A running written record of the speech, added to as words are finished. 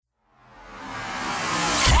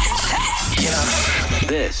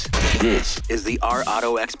This is the Our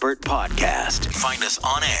Auto Expert Podcast. Find us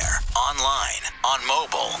on air, online, on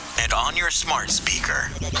mobile, and on your smart speaker.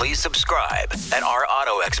 Please subscribe at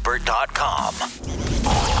ourautoexpert.com.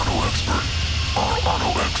 Our Auto Expert. Our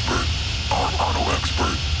Auto Expert. Our Auto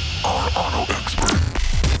Expert. Our Auto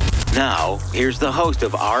Expert. Now, here's the host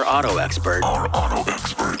of Our Auto Expert, Our Auto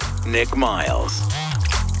Expert. Nick Miles.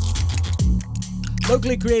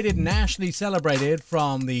 Locally created, nationally celebrated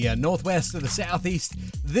from the northwest to the southeast,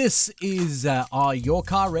 this is our Your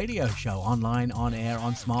Car radio show, online, on air,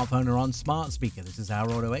 on smartphone, or on smart speaker. This is Our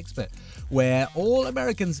Auto Expert, where all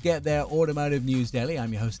Americans get their automotive news daily.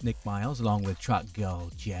 I'm your host, Nick Miles, along with truck girl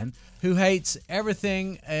Jen, who hates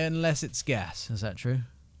everything unless it's gas. Is that true?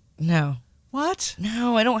 No. What?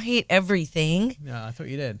 No, I don't hate everything. No, I thought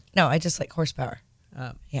you did. No, I just like horsepower.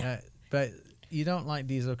 But you don't like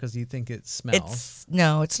diesel because you think it smells.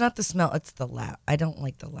 It's not the smell. It's the loud. I don't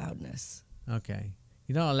like the loudness. Okay.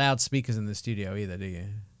 You don't allow speakers in the studio either, do you?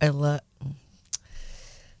 I love.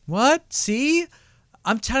 What? See?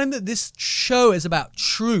 I'm telling you that this show is about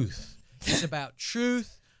truth. It's about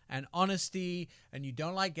truth and honesty, and you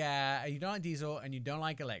don't like gas, you don't like diesel, and you don't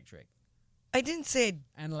like electric. I didn't say.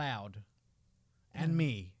 And loud. And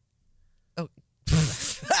me. Oh.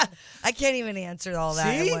 I can't even answer all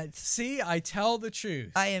that at once. See, I tell the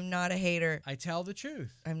truth. I am not a hater. I tell the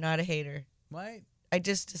truth. I'm not a hater. Right? I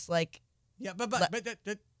just dislike. Yeah, but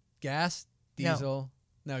gas, diesel.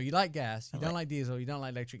 No, you like gas. You don't like diesel. You don't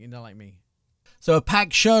like electric. You don't like me. So a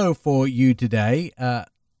packed show for you today.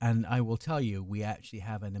 And I will tell you, we actually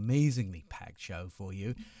have an amazingly packed show for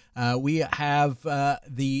you. We have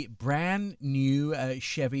the brand new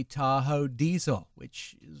Chevy Tahoe diesel,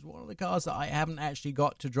 which is one of the cars that I haven't actually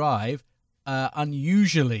got to drive.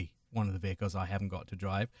 Unusually, one of the vehicles I haven't got to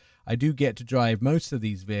drive. I do get to drive most of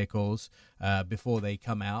these vehicles before they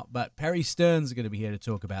come out, but Perry Stearns is going to be here to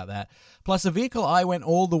talk about that. Plus, a vehicle I went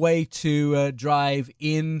all the way to drive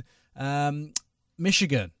in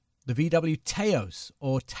Michigan, the VW Taos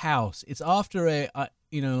or Taos. It's after like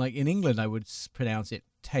in England, I would pronounce it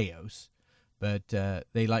Taos, but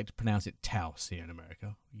they like to pronounce it Taos here in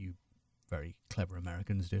America. You very clever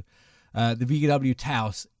Americans do. The VW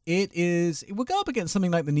Taos. It will go up against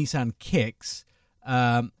something like the Nissan Kicks,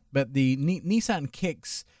 but the Nissan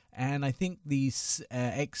Kicks and I think the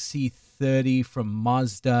XC30 from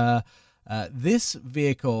Mazda. This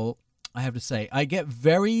vehicle, I have to say, I get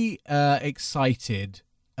very excited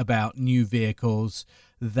about new vehicles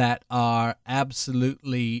that are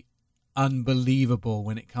absolutely unbelievable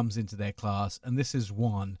when it comes into their class, and this is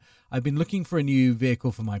one. I've been looking for a new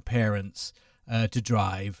vehicle for my parents to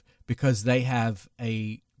drive because they have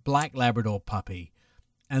a black Labrador puppy,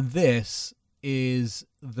 and this is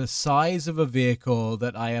the size of a vehicle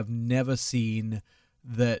that I have never seen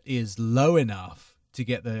that is low enough to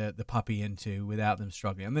get the puppy into without them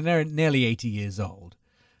struggling. I mean, they're nearly 80 years old,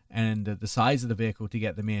 and the size of the vehicle to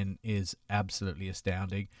get them in is absolutely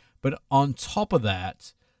astounding. But on top of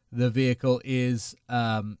that, the vehicle is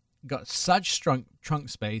got such trunk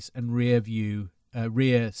space and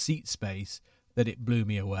rear seat space that it blew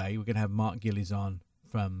me away. We're going to have Mark Gillies on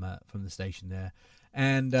from the station there.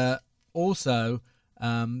 And also,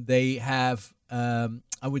 they have, I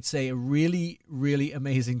would say, a really, really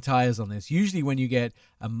amazing tires on this. Usually when you get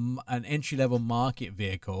an entry-level market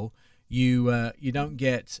vehicle, you don't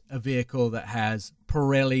get a vehicle that has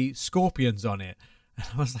Pirelli Scorpions on it. And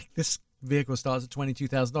I was like, this vehicle starts at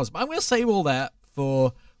 $22,000. But I'm going to save all that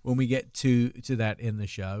for when we get to that in the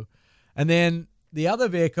show. And then the other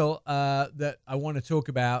vehicle that I want to talk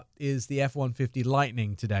about is the F-150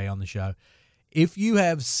 Lightning today on the show. If you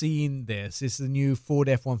have seen this, it's the new Ford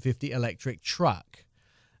F-150 electric truck.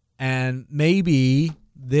 And maybe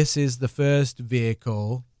this is the first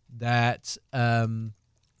vehicle that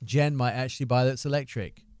Jen might actually buy that's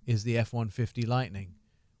electric, is the F-150 Lightning.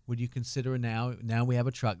 Would you consider it now we have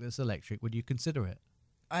a truck that's electric, would you consider it?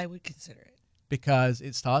 I would consider it. Because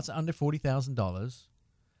it starts at under $40,000.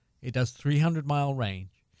 It does 300-mile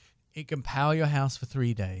range. It can power your house for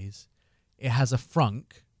 3 days. It has a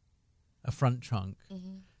front trunk.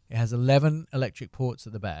 Mm-hmm. It has 11 electric ports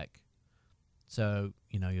at the back. So,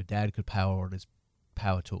 your dad could power all his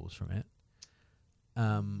power tools from it.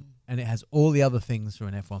 And it has all the other things for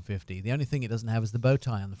an F-150. The only thing it doesn't have is the bow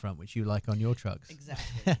tie on the front, which you like on your trucks.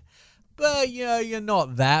 Exactly. But, you're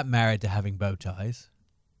not that married to having bow ties.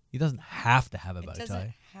 He doesn't have to have a bow tie. It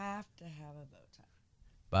doesn't have to have a bow tie.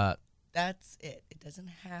 But that's it. It doesn't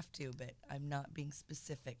have to, but I'm not being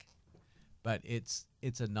specific. But it's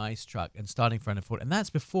a nice truck, and starting for under $40,000. And that's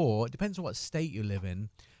before, it depends on what state you live in.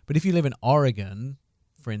 But if you live in Oregon,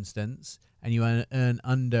 for instance, and you earn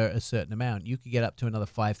under a certain amount, you could get up to another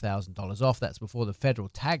 $5,000 off. That's before the federal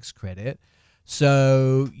tax credit.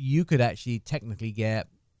 So you could actually technically get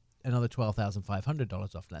another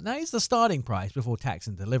 $12,500 off that. Now, it's the starting price before tax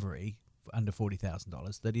and delivery, under $40,000,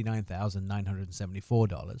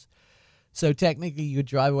 $39,974. So technically, you could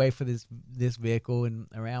drive away for this vehicle in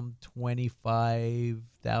around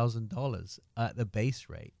 $25,000 at the base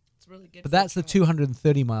rate. It's really good. But that's the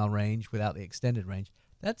 230-mile range without the extended range.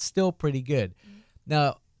 That's still pretty good.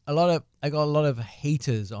 Now, I got a lot of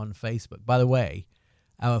haters on Facebook. By the way,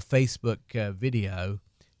 our Facebook video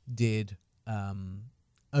did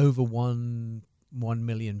over 1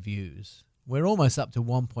 million views. We're almost up to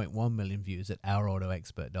 1.1 million views at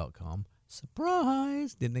OurAutoExpert.com.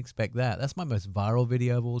 Surprise! Didn't expect that. That's my most viral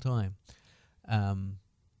video of all time.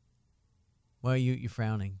 Why are you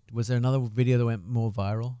frowning? Was there another video that went more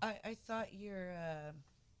viral? I thought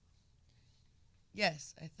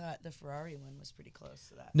yes, I thought the Ferrari one was pretty close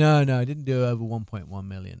to that. No, it didn't do over 1.1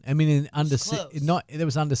 million. I mean, it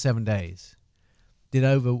was under 7 days.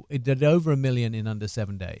 It did over 1 million in under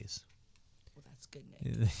 7 days. Well, that's good,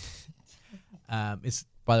 Nick. It's,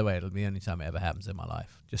 by the way, it'll be the only time it ever happens in my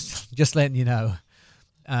life. Just letting you know.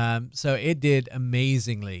 So it did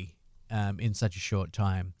amazingly in such a short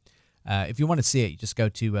time. If you want to see it, you just go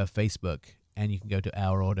to Facebook, and you can go to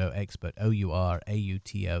Our Auto Expert,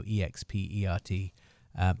 OurAutoExpert,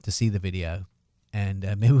 to see the video, and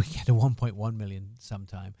maybe we get to 1.1 million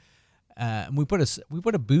sometime. And we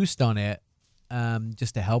put a boost on it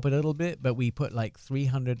just to help it a little bit, but we put like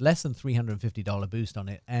less than $350 boost on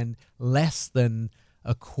it, and less than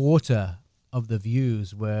a quarter of the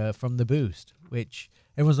views were from the boost, which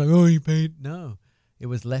everyone's like, oh, you paid. No, it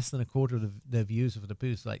was less than a quarter of the views of the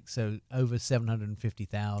boost. Like, so over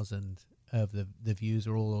 750,000 of the views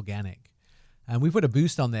are all organic. And we put a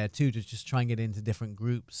boost on there too, to just try and get into different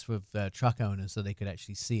groups with truck owners so they could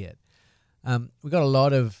actually see it. We got a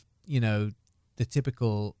lot of, the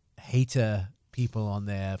typical hater people on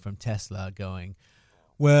there from Tesla going,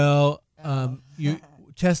 well,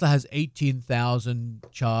 Tesla has 18,000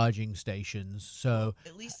 charging stations, so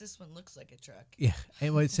at least this one looks like a truck. Yeah,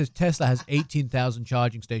 anyway, it says Tesla has 18,000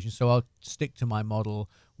 charging stations, so I'll stick to my Model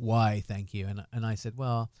Y, thank you. And I said,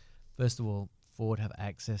 well, first of all, Ford have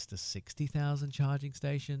access to 60,000 charging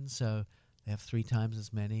stations, so they have 3 times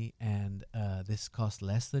as many, and this costs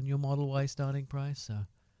less than your Model Y starting price, so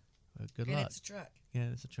good luck. And it's a truck. Yeah,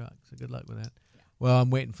 it's a truck, so good luck with that. Yeah. Well, I'm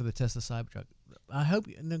waiting for the Tesla Cybertruck. I hope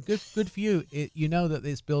good for you. You know that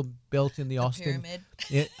it's built in the Austin. Pyramid.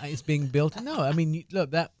 It's being built. No, I mean,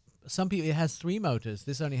 look, that some people, it has 3 motors.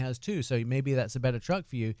 This only has 2, so maybe that's a better truck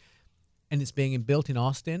for you. And it's being built in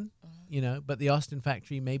Austin, but the Austin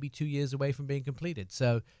factory may be 2 years away from being completed.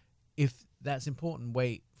 So if that's important,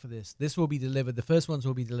 wait for this. This will be delivered. The first ones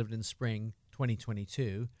will be delivered in spring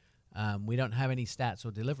 2022. We don't have any stats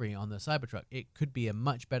or delivery on the Cybertruck. It could be a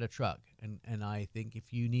much better truck. And I think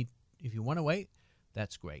if you want to wait,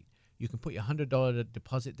 that's great. You can put your $100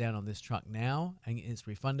 deposit down on this truck now, and it's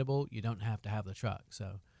refundable. You don't have to have the truck.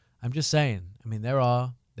 So I'm just saying, I mean, there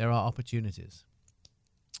are opportunities.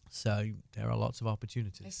 So there are lots of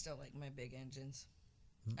opportunities. I still like my big engines.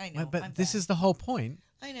 I know. But this is the whole point.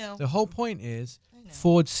 I know. The whole point is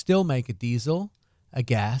Ford still make a diesel, a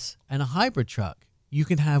gas, and a hybrid truck. You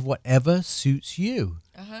can have whatever suits you.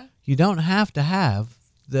 You don't have to have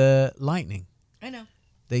the Lightning. I know.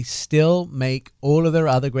 They still make all of their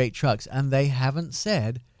other great trucks, and they haven't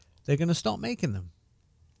said they're going to stop making them.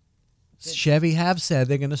 Chevy have said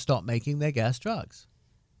they're going to stop making their gas trucks.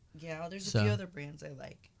 Yeah, well, there's a few other brands I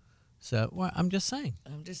like. So, well, I'm just saying.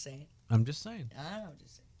 I'm just saying.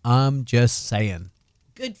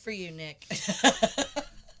 Good for you, Nick.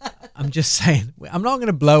 I'm just saying. I'm not going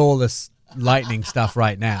to blow all this Lightning stuff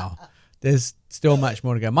right now. There's still much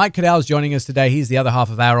more to go. Mike Cadell's joining us today. He's the other half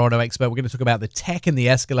of Our Auto Expert. We're going to talk about the tech in the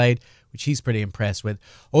Escalade, which he's pretty impressed with.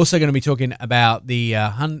 Also going to be talking about the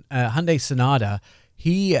Hyundai Sonata.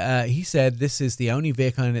 He said this is the only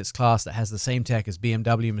vehicle in its class that has the same tech as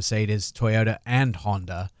BMW, Mercedes, Toyota, and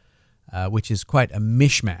Honda, which is quite a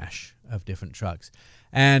mishmash of different trucks.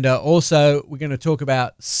 And also, we're going to talk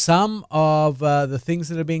about some of the things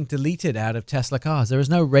that are being deleted out of Tesla cars. There is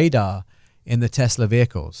no radar in the Tesla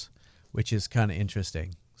vehicles, which is kind of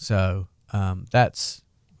interesting. So that's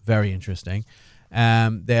very interesting.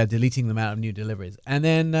 They're deleting them out of new deliveries. And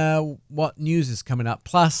then what news is coming up?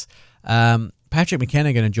 Plus, Patrick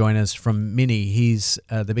McKenna going to join us from Mini. He's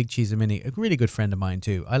the big cheese of Mini, a really good friend of mine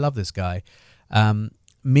too. I love this guy.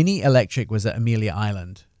 Mini Electric was at Amelia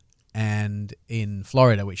Island and in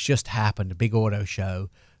Florida, which just happened, a big auto show.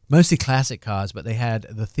 mostly classic cars, but they had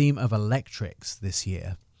the theme of electrics this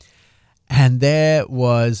year. And there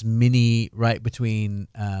was Mini right between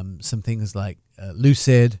some things like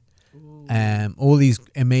Lucid, all these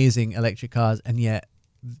amazing electric cars, and yet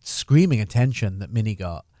screaming attention that Mini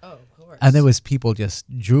got. Oh, of course. And there was people just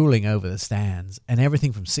drooling over the stands, and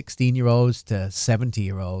everything from 16-year-olds to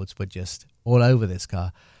 70-year-olds were just all over this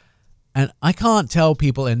car. And I can't tell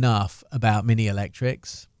people enough about Mini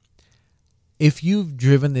electrics. If you've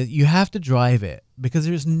driven it, you have to drive it, because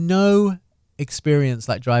there's no experience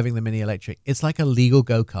like driving the Mini electric. It's like a legal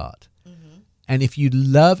go-kart. And if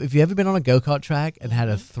you've ever been on a go-kart track and had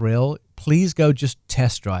a thrill, please go just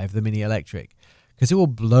test drive the Mini electric, because it will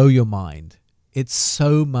blow your mind. It's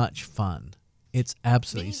so much fun. It's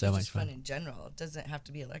absolutely Minis so are much just fun. in general. It doesn't have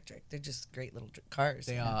to be electric. They're just great little cars.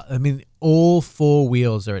 They are. I mean, all four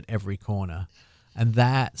wheels are at every corner, and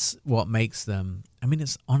that's what makes them. I mean,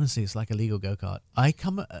 it's like a legal go-kart. I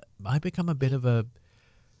become a bit of a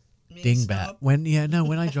dingbat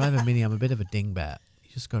when I drive a Mini. I'm a bit of a dingbat.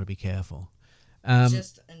 You just got to be careful.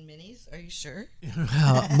 Just in Minis? Are you sure?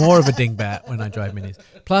 More of a dingbat when I drive Minis.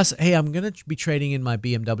 Plus, hey, I'm going to be trading in my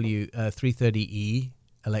BMW 330e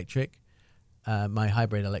electric, my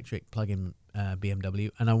hybrid electric plug-in BMW,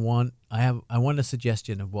 and I want a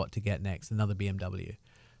suggestion of what to get next, another BMW.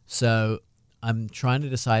 So I'm trying to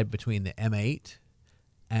decide between the M8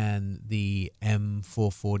 and the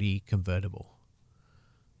M440 convertible.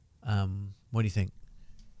 What do you think?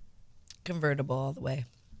 Convertible all the way.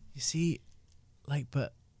 You see,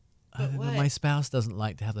 but I don't know, what? my spouse doesn't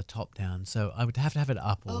like to have the top down, so I would have to have it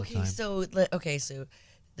up all the time. So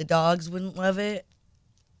the dogs wouldn't love it.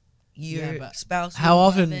 Your spouse. How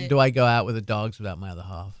wouldn't often love it. do I go out with the dogs without my other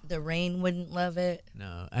half? The rain wouldn't love it.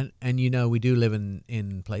 No, and we do live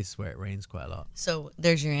in places where it rains quite a lot. So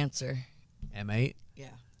there's your answer. M8. Yeah,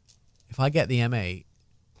 If I get the M8,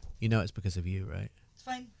 it's because of you, right? it's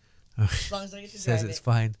fine. As long as I get to Says drive it's it.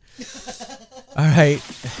 fine. All right.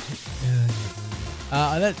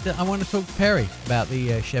 I want to talk to Perry about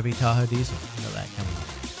the Chevy Tahoe diesel. Got that coming up.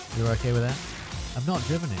 You're okay with that? I've not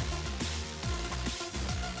driven it.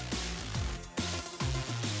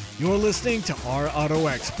 You're listening to Our Auto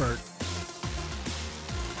Expert.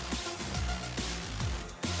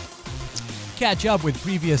 Catch up with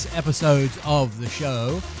previous episodes of the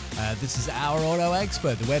show. This is Our Auto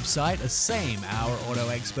Expert. The website is same,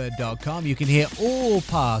 OurAutoExpert.com. You can hear all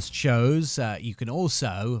past shows. You can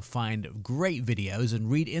also find great videos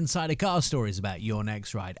and read insider car stories about your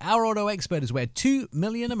next ride. Our Auto Expert is where 2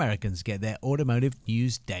 million Americans get their automotive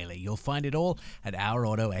news daily. You'll find it all at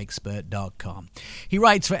OurAutoExpert.com. He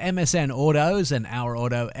writes for MSN Autos and Our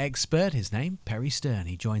Auto Expert. His name, Perry Stern.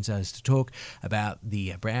 He joins us to talk about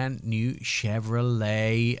the brand new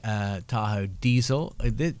Chevrolet Tahoe diesel.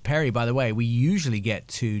 Perry, by the way, we usually get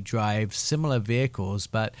to drive similar vehicles,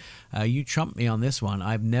 but you trumped me on this one.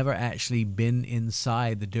 I've never actually been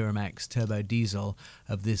inside the Duramax turbo diesel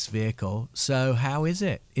of this vehicle. So how is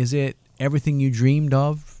it? Is it everything you dreamed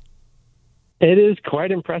of? It is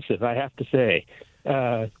quite impressive, I have to say.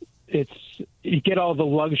 You get all the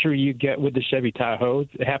luxury you get with the Chevy Tahoe.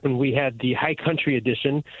 We had the High Country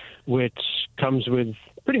Edition, which comes with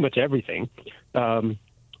pretty much everything.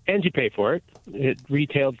 And you pay for it. It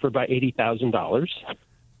retailed for about $80,000.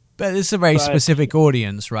 But this is a very specific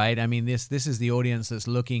audience, right? I mean, this is the audience that's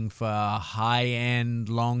looking for a high-end,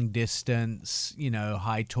 long-distance,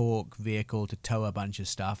 high-torque vehicle to tow a bunch of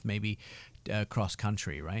stuff, maybe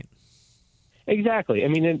cross-country, right? Exactly. I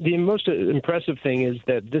mean, the most impressive thing is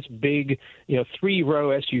that this big,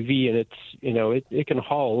 3-row SUV, and it can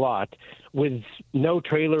haul a lot with no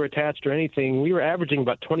trailer attached or anything. We were averaging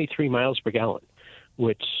about 23 miles per gallon,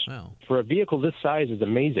 which for a vehicle this size is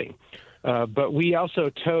amazing. But we also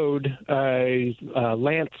towed a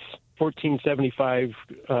Lance 1475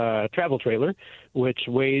 travel trailer, which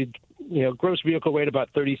weighed, gross vehicle weight about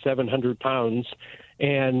 3,700 pounds,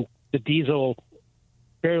 and the diesel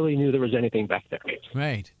barely knew there was anything back there.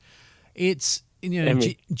 Right. It's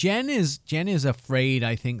Jen is afraid,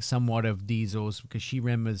 I think, somewhat of diesels because she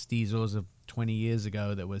remembers diesels of 20 years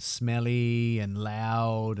ago that was smelly and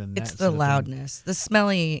loud, and it's the loudness, the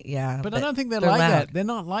smelly, yeah. But I don't think they're like loud. that. They're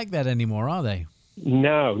not like that anymore, are they?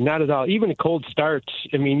 No, not at all. Even cold starts.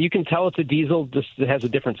 I mean, you can tell it's a diesel. Just it has a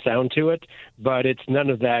different sound to it, but it's none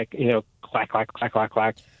of that, clack, clack, clack, clack,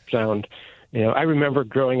 clack sound. I remember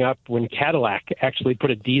growing up when Cadillac actually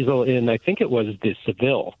put a diesel in. I think it was the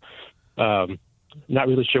Seville. Not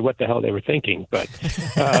really sure what the hell they were thinking, but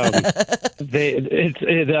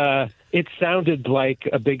it sounded like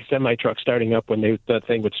a big semi truck starting up when the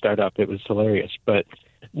thing would start up. It was hilarious. But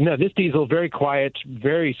no, this diesel, very quiet,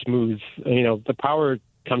 very smooth. The power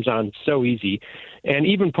comes on so easy. And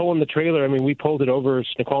even pulling the trailer, I mean, we pulled it over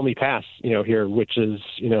Snoqualmie Pass, here, which is,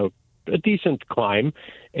 a decent climb.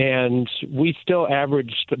 And we still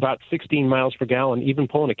averaged about 16 miles per gallon, even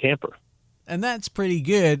pulling a camper. And that's pretty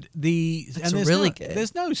good. That's really good.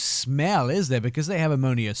 There's no smell, is there? Because they have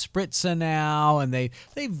ammonia spritzer now, and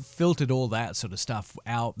they've filtered all that sort of stuff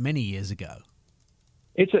out many years ago.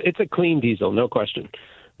 It's a clean diesel, no question.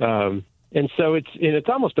 And so it's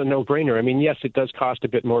almost a no-brainer. I mean, yes, it does cost a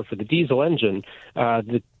bit more for the diesel engine,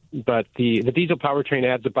 but the diesel powertrain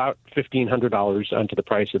adds about $1,500 onto the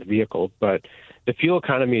price of the vehicle. But the fuel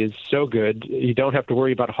economy is so good, you don't have to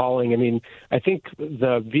worry about hauling. I mean, I think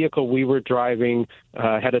the vehicle we were driving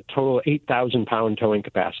had a total 8,000-pound towing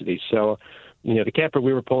capacity. So, the camper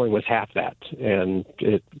we were pulling was half that. And,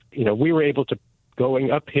 we were able to,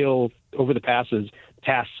 going uphill over the passes,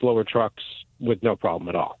 pass slower trucks with no problem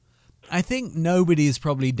at all. I think nobody's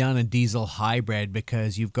probably done a diesel hybrid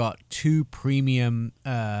because you've got two premium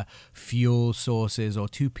fuel sources or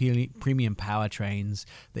two premium powertrains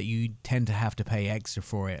that you tend to have to pay extra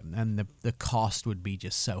for it. And the cost would be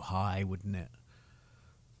just so high, wouldn't it?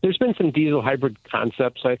 There's been some diesel hybrid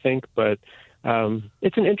concepts, I think, but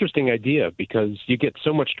it's an interesting idea because you get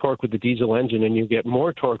so much torque with the diesel engine and you get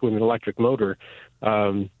more torque with an electric motor.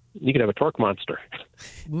 You could have a torque monster.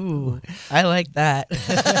 Ooh, I like that.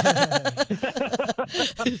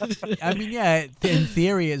 I mean, yeah, in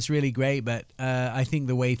theory, it's really great, but I think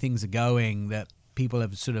the way things are going, that people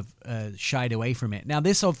have sort of shied away from it. Now,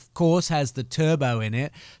 this, of course, has the turbo in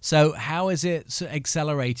it. So how is it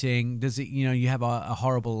accelerating? Does it, you have a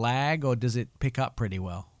horrible lag, or does it pick up pretty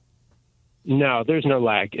well? No, there's no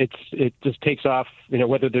lag. It just takes off,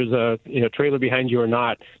 whether there's a trailer behind you or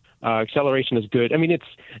not. Acceleration is good. I mean,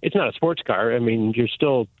 it's not a sports car. I mean, you're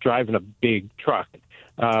still driving a big truck,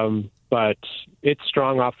 but it's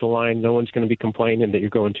strong off the line. No one's going to be complaining that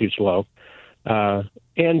you're going too slow. And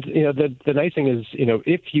the nice thing is,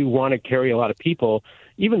 if you want to carry a lot of people,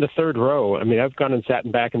 even the third row. I mean, I've gone and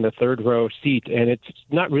sat back in the third row seat, and it's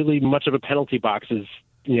not really much of a penalty box as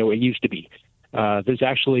it used to be. There's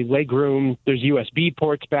actually leg room. There's USB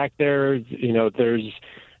ports back there. There's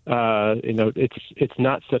it's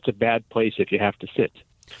not such a bad place if you have to sit.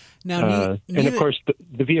 Now, and of course,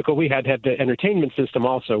 the vehicle we had the entertainment system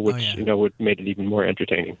also, which would made it even more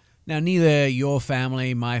entertaining. Now, neither your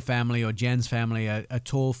family, my family, or Jen's family are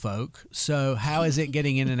tall folk. So, how is it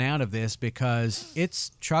getting in and out of this? Because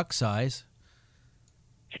it's truck size.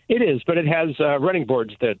 It is, but it has running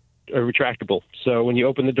boards that are retractable. So when you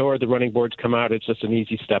open the door, the running boards come out. It's just an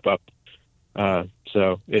easy step up.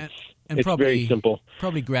 So it's probably, very simple.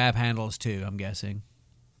 Probably grab handles too, I'm guessing.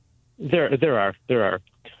 There are.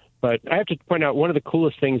 But I have to point out, one of the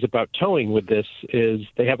coolest things about towing with this is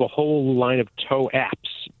they have a whole line of tow apps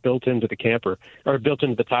built into the camper, or built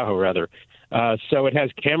into the Tahoe, rather. So it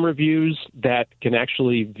has camera views that can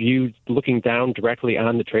actually view looking down directly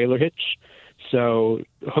on the trailer hitch. So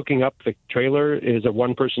hooking up the trailer is a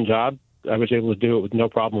one-person job. I was able to do it with no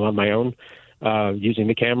problem on my own, using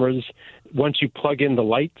the cameras. Once you plug in the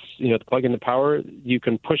lights, plug in the power, you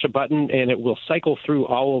can push a button and it will cycle through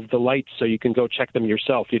all of the lights so you can go check them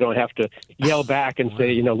yourself. You don't have to yell back and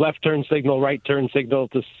say, left turn signal, right turn signal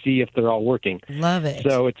to see if they're all working. Love it.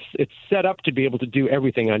 So it's set up to be able to do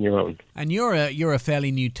everything on your own. And you're a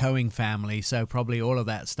fairly new towing family, so probably all of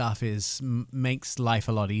that stuff makes life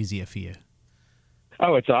a lot easier for you.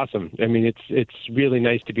 Oh, it's awesome. I mean, it's really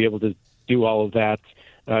nice to be able to do all of that.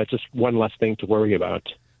 Just one less thing to worry about.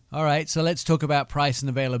 All right, so let's talk about price and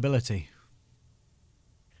availability.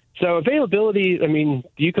 So availability, I mean,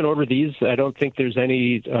 you can order these. I don't think there's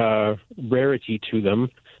any rarity to them,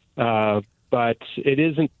 but it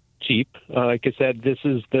isn't cheap. Like I said, this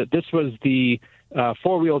was the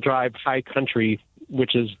four-wheel drive high country,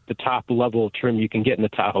 which is the top level trim you can get in the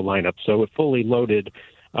Tahoe lineup. So it fully loaded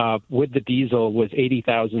with the diesel was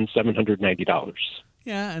 $80,790.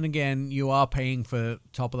 Yeah, and again, you are paying for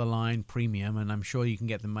top-of-the-line premium, and I'm sure you can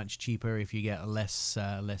get them much cheaper if you get a less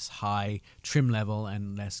high trim level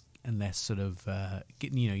and less sort of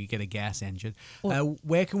you get a gas engine.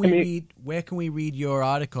 Where can we read your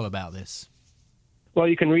article about this? Well,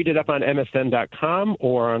 you can read it up on MSN.com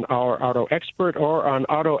or on Our Auto Expert or on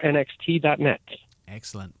AutoNXT.net.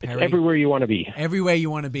 Excellent. Perry, it's everywhere you want to be. Everywhere you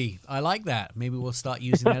want to be. I like that. Maybe we'll start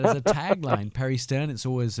using that as a tagline. Perry Stern, it's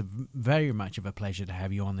always very much of a pleasure to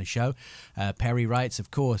have you on the show. Perry writes, of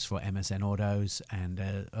course, for MSN Autos and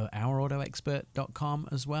OurAutoExpert.com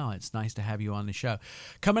as well. It's nice to have you on the show.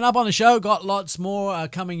 Coming up on the show, got lots more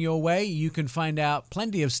coming your way. You can find out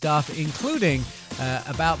plenty of stuff, including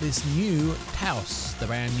about this new Taos, the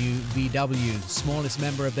brand new VW, the smallest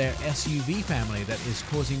member of their SUV family that is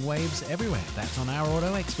causing waves everywhere. That's on Our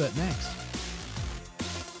Auto Expert next.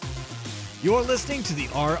 You're listening to the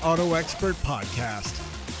Our Auto Expert podcast.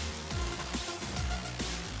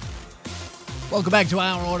 Welcome back to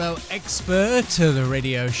Our Auto Expert. The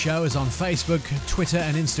radio show is on Facebook, Twitter,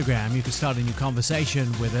 and Instagram. You can start a new conversation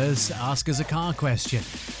with us. Ask us a car question.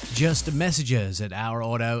 Just message us at Our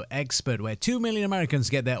Auto Expert, where 2 million Americans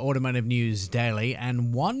get their automotive news daily,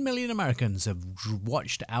 and 1 million Americans have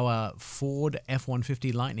watched our Ford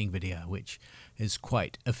F-150 Lightning video, which is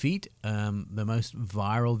quite a feat. The most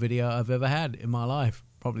viral video I've ever had in my life.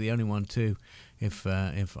 Probably the only one, too, if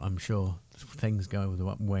I'm sure things go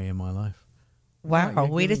the way in my life. Wow,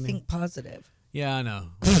 way to think positive. Yeah, I know.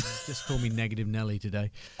 Just call me Negative Nelly today.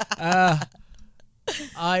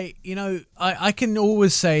 I can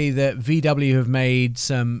always say that VW have made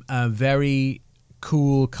some very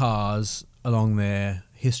cool cars along their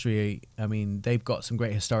history. I mean, they've got some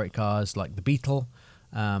great historic cars like the Beetle,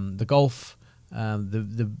 the Golf,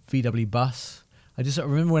 the VW bus. I just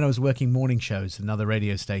remember when I was working morning shows at another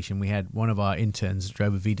radio station, we had one of our interns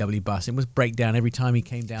drove a VW bus. It was break down every time he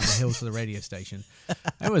came down the hill to the radio station.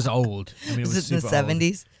 It was old. I mean, it was in the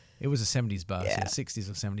 70s? It was a 70s bus, yeah 60s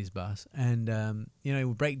or 70s bus. And, it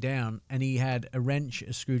would break down, and he had a wrench,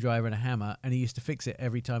 a screwdriver, and a hammer, and he used to fix it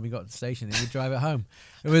every time he got to the station. He would drive it home.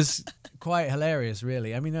 It was quite hilarious,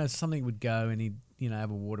 really. I mean, something would go, and he'd,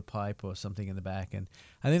 have a water pipe or something in the back. And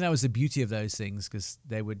I think that was the beauty of those things, because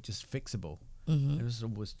they were just fixable. Mm-hmm. It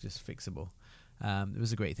was just fixable. It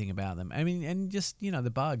was a great thing about them. I mean, and just,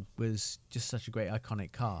 the Bug was just such a great,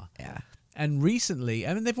 iconic car. Yeah. And recently,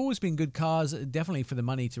 I mean, they've always been good cars, definitely for the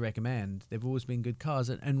money to recommend. They've always been good cars.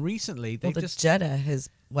 And recently, they've the Jetta has,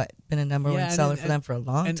 been a number one seller for them for a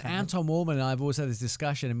long time. And Anton Wallman and I have always had this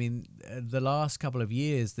discussion. I mean, the last couple of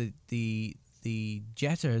years, the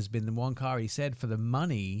Jetta has been the one car, he said, for the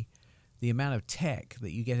money, the amount of tech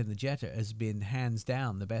that you get in the Jetta has been hands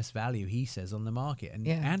down the best value, he says, on the market. And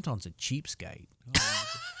Anton's a cheapskate.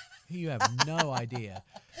 You have no idea.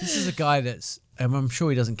 This is a guy that's, I'm sure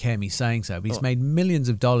he doesn't care me saying so, but he's made millions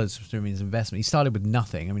of dollars from his investment. He started with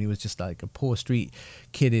nothing. I mean, he was just like a poor street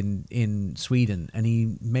kid in Sweden, and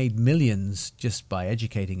he made millions just by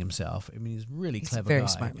educating himself. I mean, he's a really clever guy. Very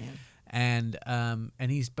smart man. And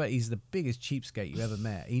he's the biggest cheapskate you ever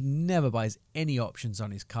met. He never buys any options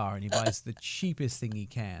on his car, and he buys the cheapest thing he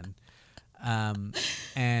can.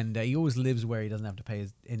 And he always lives where he doesn't have to pay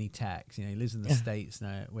any tax. He lives in the States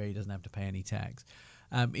now where he doesn't have to pay any tax.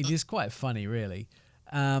 It is quite funny, really.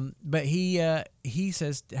 But he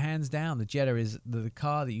says, hands down, the Jetta is the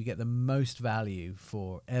car that you get the most value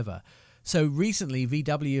for ever. So recently,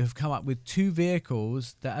 VW have come up with two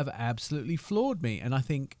vehicles that have absolutely floored me, and I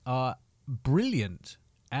think are brilliant,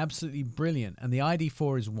 absolutely brilliant. And the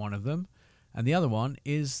ID4 is one of them. And the other one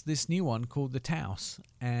is this new one called the Taos,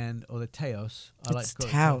 or the Taos. I like to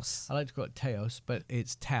call it Taos, but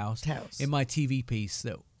it's Taos. In my TV piece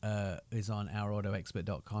that is on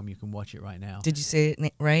OurAutoExpert.com, you can watch it right now. Did you say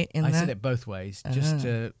it right? I said it both ways, just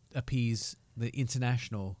to appease the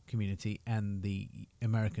international community and the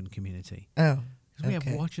American community. Oh, because we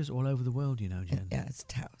have watchers all over the world, Jen. Yeah, it's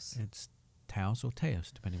Taos. It's Taos or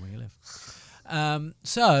Taos, depending where you live.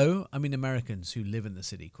 So, I mean, Americans who live in the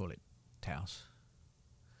city call it Taos.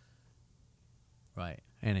 Right.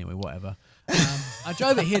 Anyway, whatever. I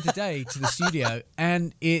drove it here today to the studio,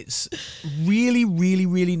 and it's really, really,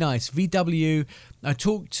 really nice. VW, I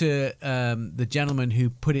talked to the gentleman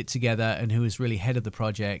who put it together and who was really head of the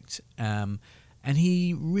project, and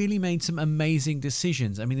he really made some amazing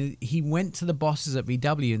decisions. I mean, he went to the bosses at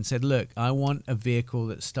VW and said, look, I want a vehicle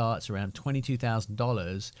that starts around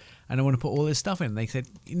 $22,000, and I want to put all this stuff in. They said,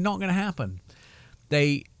 not going to happen.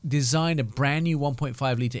 They designed a brand new 1.5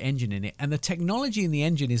 litre engine in it, and the technology in the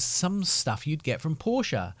engine is some stuff you'd get from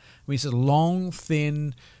Porsche. I mean, it's a long,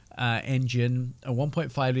 thin engine, a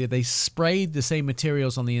 1.5 litre. They sprayed the same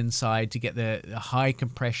materials on the inside to get the high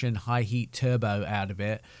compression, high heat turbo out of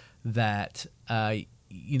it that they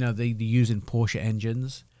use in Porsche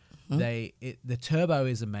engines. Mm-hmm. The turbo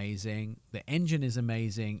is amazing. The engine is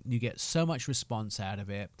amazing. You get so much response out of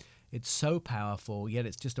it. It's so powerful, yet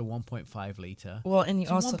it's just a 1.5 litre. Well, and it's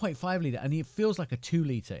also 1.5 litre, and it feels like a 2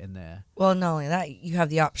 litre in there. Well, not only that, you have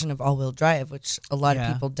the option of all-wheel drive, which a lot of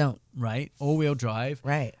people don't right? All-wheel drive.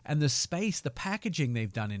 Right. And the space, the packaging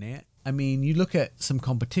they've done in it. I mean, you look at some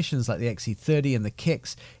competitions like the XC30 and the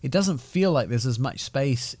Kicks, it doesn't feel like there's as much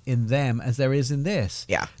space in them as there is in this.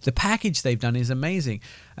 Yeah. The package they've done is amazing.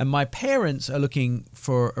 And my parents are looking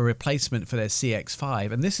for a replacement for their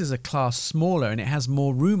CX-5, and this is a class smaller, and it has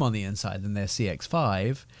more room on the inside than their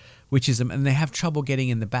CX-5, which is, and they have trouble getting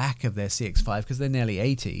in the back of their CX-5 because they're nearly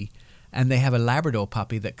 80, and they have a Labrador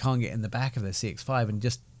puppy that can't get in the back of their CX-5 and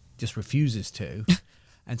just refuses to.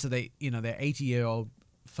 And so they, they're 80-year-old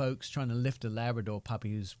folks trying to lift a Labrador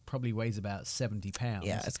puppy who's probably weighs about 70 pounds.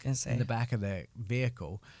 Yeah, I was gonna say. In the back of their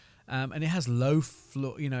vehicle. And it has low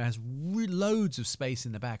floor, it has loads of space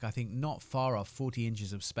in the back. I think not far off 40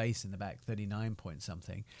 inches of space in the back, 39 point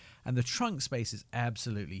something. And the trunk space is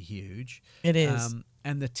absolutely huge. It is.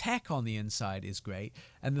 And the tech on the inside is great.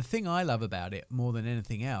 And the thing I love about it more than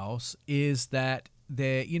anything else is that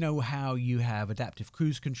there, how you have adaptive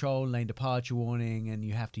cruise control, lane departure warning, and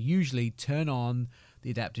you have to usually turn on the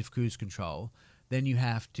adaptive cruise control. Then you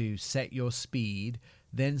have to set your speed,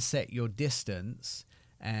 then set your distance,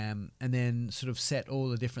 and then sort of set all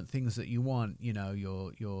the different things that you want,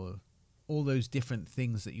 your all those different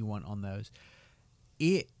things that you want on those.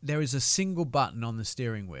 There is a single button on the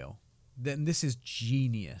steering wheel. Then this is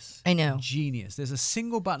genius. I know. Genius. There's a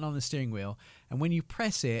single button on the steering wheel, and when you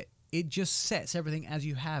press it, it just sets everything as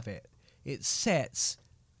you have it. It sets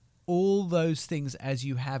all those things as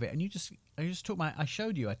you have it. And I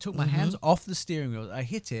showed you, I took my hands off the steering wheel, I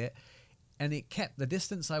hit it, and it kept the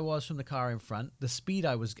distance I was from the car in front, the speed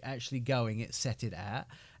I was actually going, it set it at,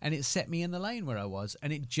 and it set me in the lane where I was,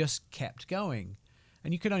 and it just kept going.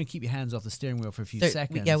 And you could only keep your hands off the steering wheel for a few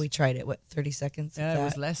seconds. Yeah, we tried it. 30 seconds? Yeah, it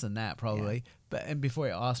was less than that probably. Yeah. And before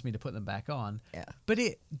it asked me to put them back on. Yeah. But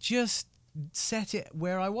it just set it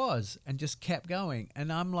where I was and just kept going.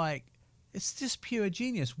 And I'm like, it's just pure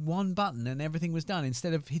genius. One button and everything was done,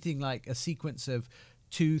 instead of hitting like a sequence of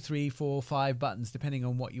 2, 3, 4, 5 buttons depending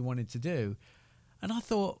on what you wanted to do. And I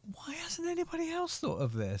thought, why hasn't anybody else thought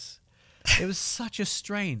of this? It was such a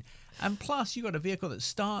strain. And plus, you got a vehicle that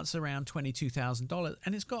starts around $22,000,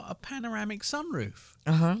 and it's got a panoramic sunroof,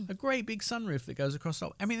 a great big sunroof that goes across.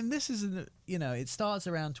 I mean, and this is, it starts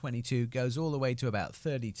around 22, goes all the way to about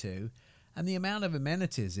 32, and the amount of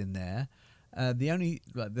amenities in there.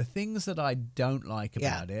 The things that I don't like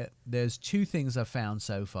about it, there's 2 things I've found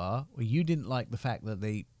so far. Well, you didn't like the fact that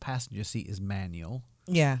the passenger seat is manual.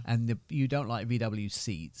 Yeah. And you don't like VW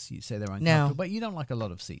seats. You say they're uncomfortable, but you don't like a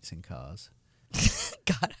lot of seats in cars.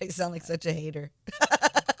 God, I sound like such a hater.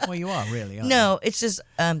 Well, you are really, aren't No, it's just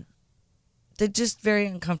they're just very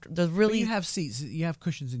uncomfortable. They're really. But you have seats. You have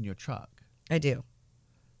cushions in your truck. I do.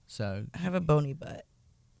 So I have a bony butt.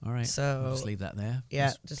 All right. So we'll just leave that there.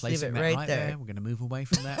 Yeah, just leave it right there. We're going to move away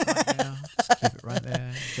from that right now. Just keep it right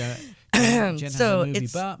there. Jen has a movie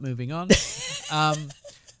butt. Moving on.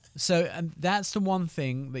 So, and that's the one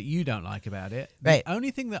thing that you don't like about it. Right. The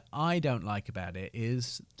only thing that I don't like about it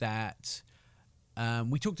is that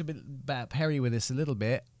we talked a bit about Perry with this a little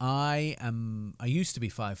bit. I used to be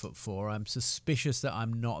 5'4". I'm suspicious that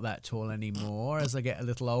I'm not that tall anymore as I get a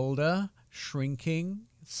little older, shrinking.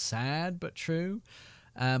 Sad but true.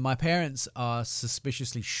 My parents are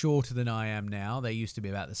suspiciously shorter than I am now. They used to be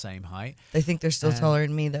about the same height. They think they're still taller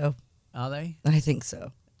than me, though. Are they? I think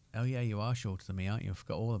so. Oh, yeah, you are shorter than me, aren't you? I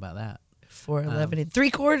forgot all about that. 4'11" and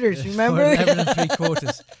 3/4, remember? 4'11" and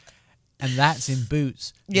 3/4. And that's in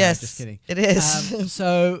boots. Yes, no, just kidding. It is.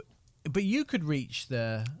 But you could reach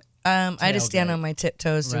the I just stand on my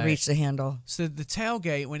tiptoes to Right. reach the handle. So the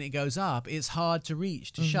tailgate, when it goes up, it's hard to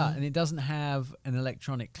reach, to shut, and it doesn't have an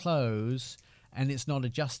electronic close, and it's not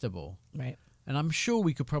adjustable. Right. And I'm sure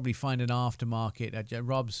we could probably find an aftermarket.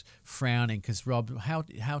 Rob's frowning because Rob, how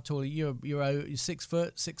tall are you? You're 6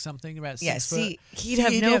 foot, 6 something, about 6 foot. See, he'd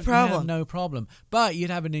have no problem. No problem. But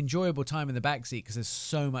you'd have an enjoyable time in the back seat because there's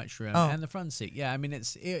so much room, Oh. and the front seat. Yeah, I mean,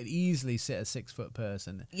 it easily sit a 6 foot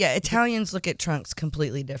person. Yeah, Italians look at trunks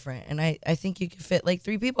completely different, and I think you could fit like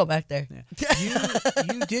 3 people back there. Yeah.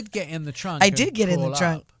 You did get in the trunk. I did get in the crawl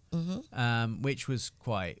trunk. up, which was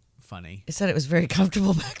quite funny. It said it was very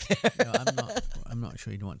comfortable back there. I'm not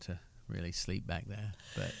sure you'd want to really sleep back there,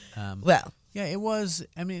 but Well, yeah, it was.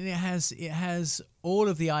 I mean, it has all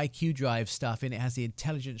of the IQ Drive stuff in it. It has the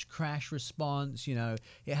intelligence crash response.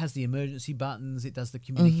 It has the emergency buttons. It does the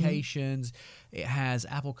communications. It has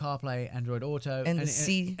Apple CarPlay, Android Auto, and the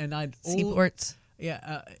C ports.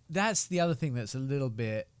 Yeah, that's the other thing that's a little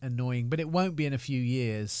bit annoying, but it won't be in a few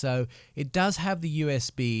years. So it does have the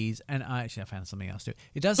USBs, and I found something else too.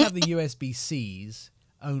 It does have the USB-Cs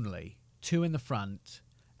only, 2 in the front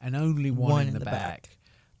and only one in the back.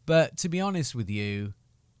 But to be honest with you,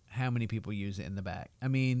 how many people use it in the back. I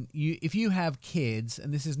mean, if you have kids,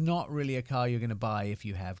 and this is not really a car you're going to buy if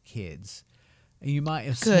you have kids. You might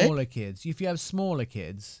have smaller kids. If you have smaller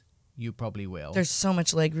kids, you probably will. There's so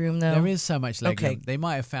much leg room, though. There is so much leg room. They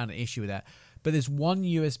might have found an issue with that. But there's one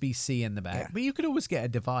USB-C in the back. Yeah. But you could always get a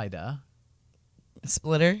divider. A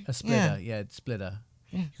splitter? A splitter, yeah splitter.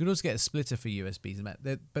 Yeah. You could also get a splitter for USBs in the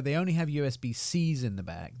back. But they only have USB-Cs in the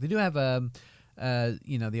back. They do have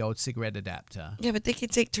the old cigarette adapter. Yeah, but they can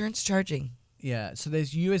take turns charging. Yeah, so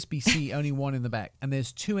there's USB-C, only one in the back, and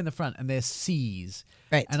there's two in the front, and there's Cs.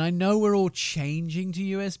 Right. And I know we're all changing to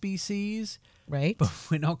USB-Cs, right? But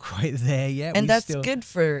we're not quite there yet. And that's good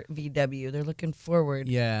for VW. They're looking forward.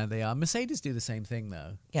 Yeah, they are. Mercedes do the same thing,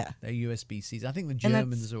 though. Yeah. They're USB-Cs. I think the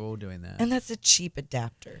Germans are all doing that. And that's a cheap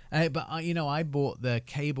adapter. But I bought the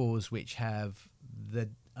cables which have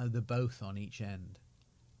the both on each end.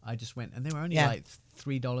 I just went, and they were only like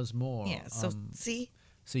 $3 more. Yeah, so see?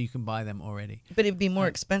 So you can buy them already. But it'd be more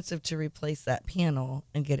expensive to replace that panel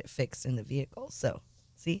and get it fixed in the vehicle. So,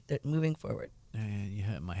 see, they're moving forward. You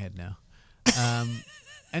hurt my head now.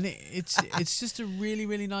 And it's just a really,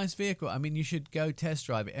 really nice vehicle. I mean, you should go test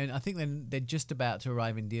drive it. And I think they're just about to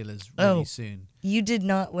arrive in dealers really soon. You did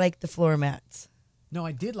not like the floor mats. No,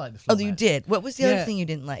 I did like the floor mats. Oh, you did? What was the other thing you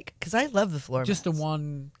didn't like? Because I love the floor mats. Just the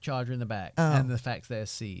one charger in the back and the fact they're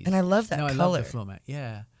C's. And I love that color. I love the floor mat.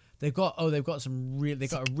 Yeah. They've got a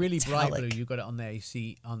really bright blue. You got it on there. You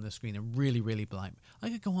see on the screen a really, really bright. I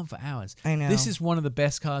could go on for hours. I know. This is one of the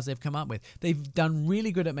best cars they've come up with. They've done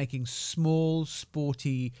really good at making small,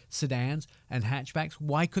 sporty sedans and hatchbacks.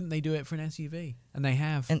 Why couldn't they do it for an SUV? And they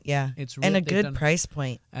have. And it's and a good price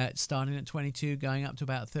point. Starting at 22, going up to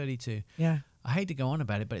about 32. Yeah. I hate to go on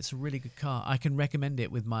about it, but it's a really good car. I can recommend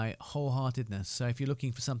it with my wholeheartedness. So if you're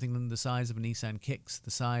looking for something the size of a Nissan Kicks,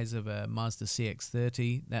 the size of a Mazda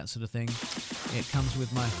CX-30, that sort of thing, it comes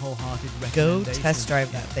with my wholehearted recommendation. Go test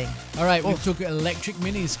drive that thing. All right, we'll talk electric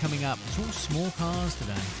minis coming up. It's all small cars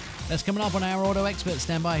today. That's coming up on Our Auto Expert.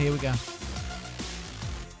 Stand by. Here we go.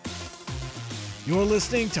 You're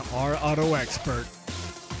listening to Our Auto Expert.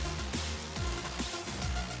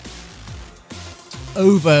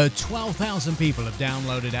 Over 12,000 people have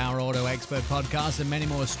downloaded Our Auto Expert podcast, and many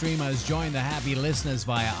more streamers join the happy listeners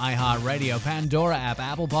via iHeartRadio, Pandora app,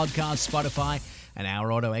 Apple Podcasts, Spotify, and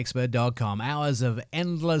OurAutoExpert.com. Hours of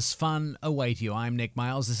endless fun await you. I'm Nick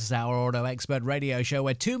Miles. This is Our Auto Expert radio show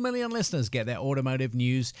where 2 million listeners get their automotive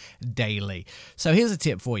news daily. So here's a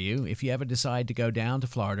tip for you. If you ever decide to go down to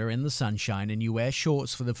Florida in the sunshine and you wear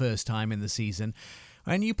shorts for the first time in the season,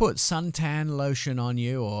 and you put suntan lotion on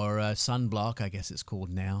you, or sunblock, I guess it's called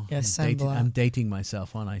now. Yes, sunblock. I'm dating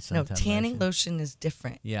myself, aren't I? No, tanning lotion is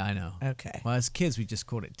different. Yeah, I know. Okay. Well, as kids, we just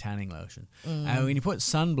called it tanning lotion. When you put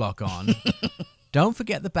sunblock on, don't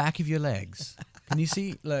forget the back of your legs. Can you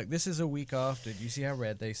see? Look, this is a week after. Do you see how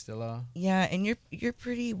red they still are? Yeah, and you're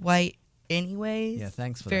pretty white anyways. Yeah,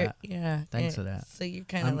 thanks for that. Yeah. Thanks for that. So you're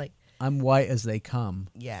kind of like... I'm white as they come.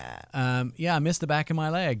 Yeah. I missed the back of my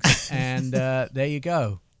legs. And there you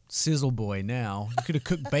go. Sizzle boy now. You could have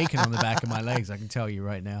cooked bacon on the back of my legs, I can tell you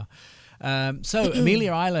right now. So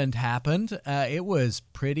Amelia Island happened. It was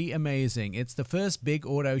pretty amazing. It's the first big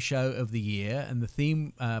auto show of the year. And the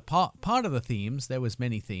theme, part of the themes, there was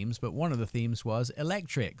many themes, but one of the themes was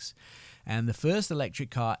electrics. And the first electric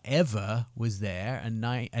car ever was there, an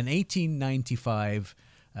 1895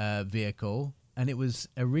 vehicle. And it was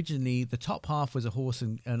originally, the top half was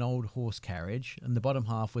an old horse carriage, and the bottom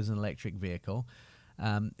half was an electric vehicle.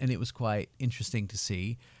 And it was quite interesting to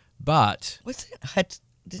see. But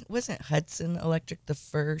wasn't Hudson Electric the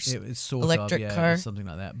first it was sort electric of, car? Something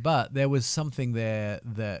like that. But there was something there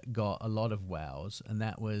that got a lot of wows, and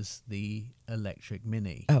that was the electric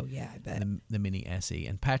Mini. Oh, yeah, I bet. The Mini SE.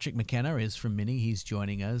 And Patrick McKenna is from Mini. He's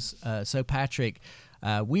joining us. So, Patrick,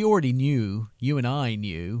 we already knew, you and I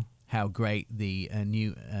knew, how great the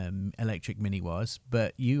new electric Mini was,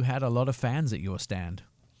 but you had a lot of fans at your stand.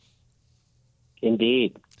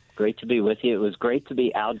 Indeed. Great to be with you. It was great to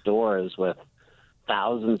be outdoors with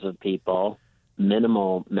thousands of people,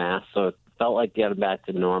 minimal mass, so it felt like getting back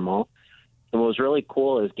to normal. And what was really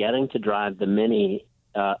cool is getting to drive the Mini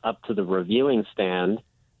up to the reviewing stand,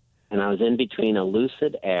 and I was in between a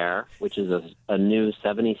Lucid Air, which is a new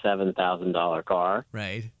 $77,000 car.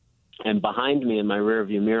 Right. And behind me in my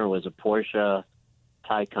rearview mirror was a Porsche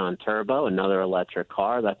Taycan Turbo, another electric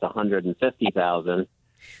car. That's $150,000.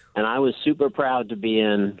 And I was super proud to be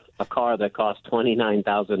in a car that cost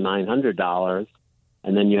 $29,900,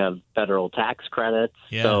 and then you have federal tax credits.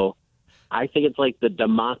 Yeah. So I think it's like the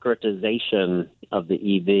democratization of the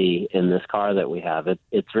EV in this car that we have.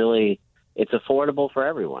 It's affordable for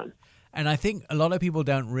everyone. And I think a lot of people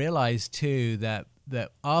don't realize, too, that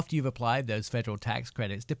after you've applied those federal tax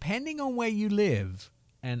credits, depending on where you live,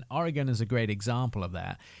 and Oregon is a great example of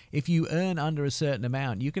that, if you earn under a certain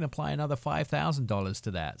amount, you can apply another $5,000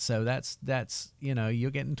 to that. So that's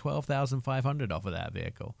you're getting $12,500 off of that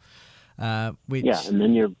vehicle. Which, and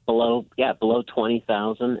then you're below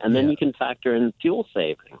 20,000, and then you can factor in fuel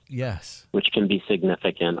savings. Yes, which can be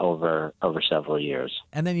significant over several years.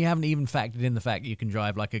 And then you haven't even factored in the fact that you can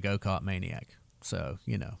drive like a go-kart maniac. So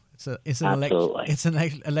it's an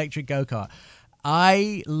electric go-kart.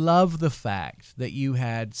 I love the fact that you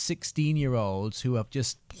had 16-year-olds who are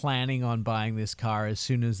just planning on buying this car as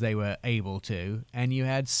soon as they were able to, and you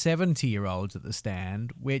had 70-year-olds at the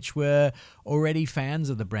stand, which were already fans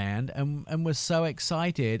of the brand and were so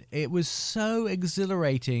excited. It was so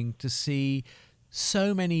exhilarating to see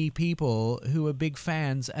so many people who were big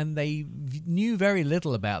fans, and they knew very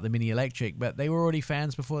little about the Mini Electric, but they were already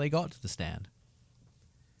fans before they got to the stand.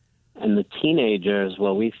 And the teenagers,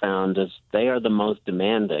 what we found is they are the most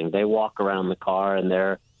demanding. They walk around the car and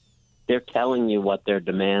they're telling you what their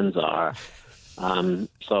demands are.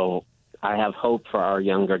 So I have hope for our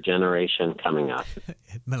younger generation coming up.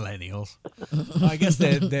 Millennials. I guess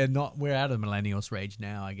they're not. We're out of millennials rage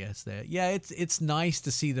now. I guess they're. Yeah, it's nice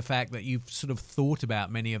to see the fact that you've sort of thought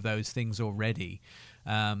about many of those things already,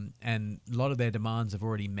 and a lot of their demands have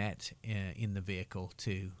already met in the vehicle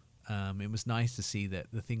too. It was nice to see that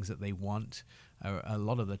the things that they want a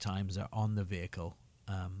lot of the times are on the vehicle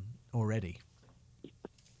already.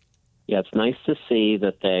 Yeah, it's nice to see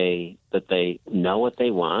that they know what they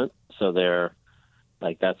want. So they're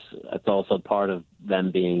like that's also part of them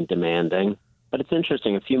being demanding. But it's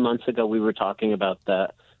interesting. A few months ago, we were talking about the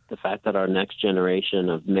fact that our next generation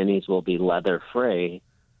of Minis will be leather free,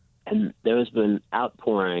 and there has been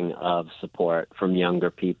outpouring of support from younger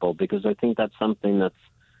people because I think that's something that's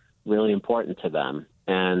really important to them.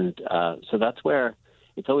 And so that's where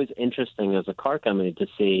it's always interesting as a car company to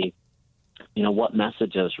see, what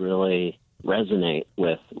messages really resonate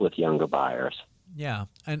with younger buyers. Yeah.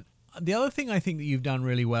 And the other thing I think that you've done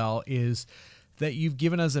really well is that you've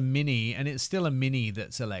given us a Mini, and it's still a Mini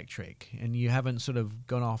that's electric, and you haven't sort of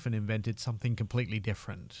gone off and invented something completely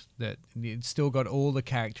different. That it's still got all the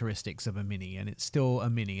characteristics of a Mini, and it's still a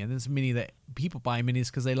Mini. And it's a Mini that people buy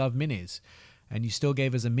Minis because they love Minis. And you still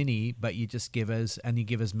gave us a Mini, but you give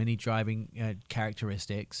us Mini driving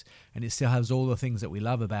characteristics, and it still has all the things that we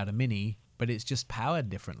love about a Mini, but it's just powered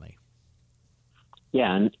differently.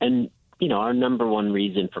 Yeah, and our number one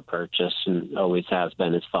reason for purchase, and always has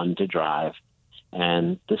been, is fun to drive.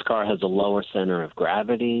 And this car has a lower center of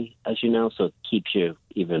gravity, as you know, so it keeps you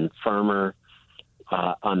even firmer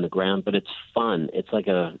on the ground. But it's fun. It's like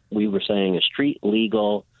we were saying, a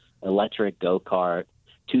street-legal electric go-kart.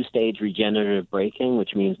 2-stage regenerative braking,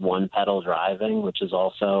 which means one pedal driving, which is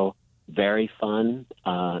also very fun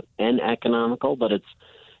and economical. But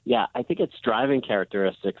I think its driving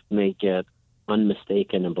characteristics make it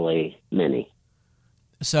unmistakably Mini.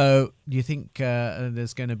 So do you think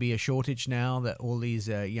there's going to be a shortage now that all these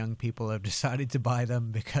young people have decided to buy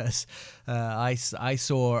them? Because I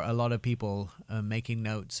saw a lot of people making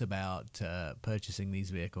notes about purchasing these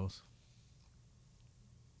vehicles.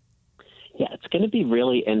 Yeah, it's going to be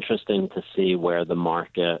really interesting to see where the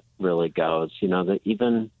market really goes. That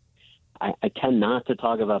even I tend not to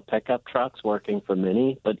talk about pickup trucks working for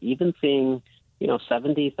Mini, but even seeing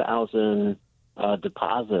 70,000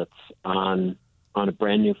 deposits on a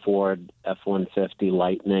brand new Ford F-150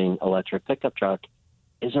 Lightning electric pickup truck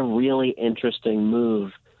is a really interesting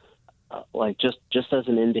move. Just as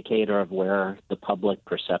an indicator of where the public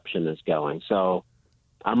perception is going. So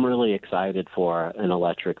I'm really excited for an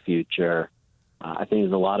electric future. I think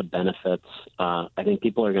there's a lot of benefits. I think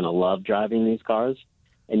people are going to love driving these cars,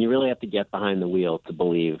 and you really have to get behind the wheel to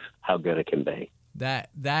believe how good it can be. That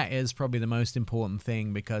is probably the most important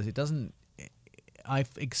thing, because it doesn't.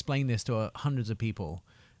 I've explained this to hundreds of people,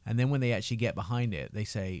 and then when they actually get behind it, they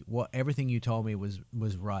say, everything you told me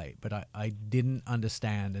was right, but I didn't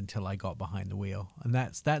understand until I got behind the wheel. And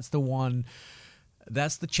that's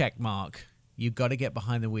the check mark. You've got to get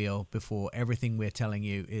behind the wheel before everything we're telling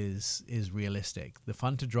you is realistic. The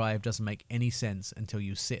fun to drive doesn't make any sense until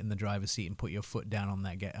you sit in the driver's seat and put your foot down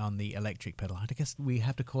on the electric pedal. I guess we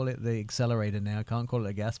have to call it the accelerator now. I can't call it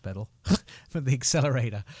a gas pedal, but the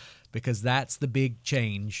accelerator, because that's the big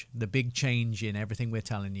change. The big change in everything we're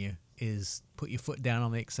telling you is put your foot down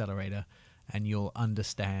on the accelerator, and you'll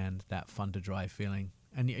understand that fun to drive feeling.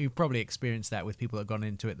 And you've probably experienced that with people that have gone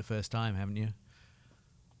into it the first time, haven't you?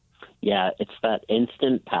 Yeah, it's that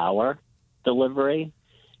instant power delivery.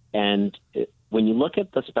 And when you look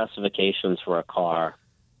at the specifications for a car,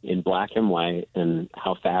 in black and white and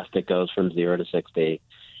how fast it goes from 0 to 60.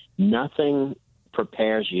 Nothing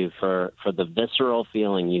prepares you for the visceral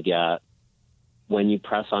feeling you get when you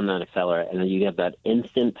press on that accelerator, and you get that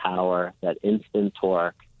instant power, that instant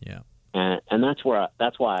torque. Yeah. And that's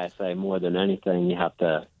why I say more than anything, you have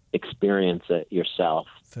to experience it yourself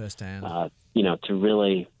firsthand. To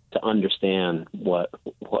understand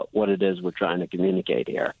what it is we're trying to communicate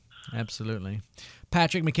here. Absolutely.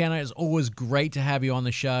 Patrick McKenna, it's always great to have you on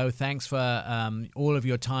the show. Thanks for all of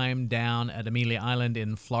your time down at Amelia Island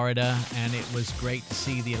in Florida, and it was great to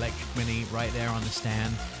see the electric Mini right there on the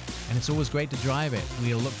stand, and it's always great to drive it.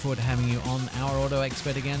 We'll look forward to having you on Our Auto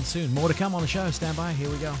Expert again soon. More to come on the show. Stand by. Here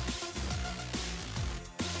we go.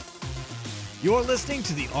 You're listening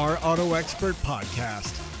to the Our Auto Expert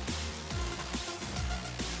podcast.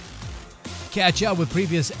 Catch up with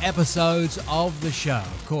previous episodes of the show.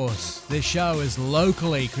 Of course, this show is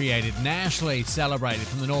locally created, nationally celebrated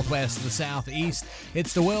from the Northwest to the Southeast.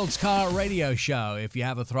 It's the world's car radio show. If you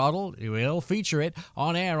have a throttle, we'll feature it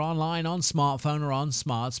on air, online, on smartphone, or on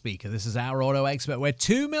smart speaker. This is Our Auto Expert, where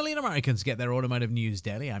 2 million Americans get their automotive news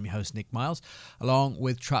daily. I'm your host, Nick Miles, along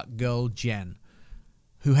with truck girl Jen,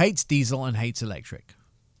 who hates diesel and hates electric.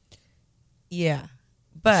 Yeah,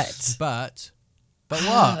 but what?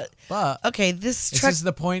 But okay, is this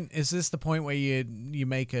the point? Is this the point where you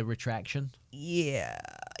make a retraction? Yeah,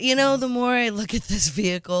 the more I look at this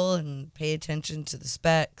vehicle and pay attention to the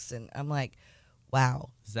specs, and I'm like,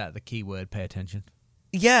 wow. Is that the key word? Pay attention.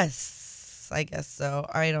 Yes, I guess so.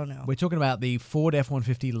 I don't know. We're talking about the Ford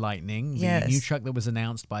F-150 Lightning, the new truck that was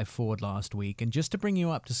announced by Ford last week. And just to bring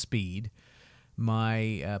you up to speed,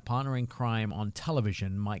 my partner in crime on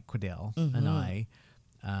television, Mike Quidell, and I.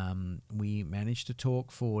 We managed to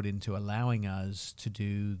talk Ford into allowing us to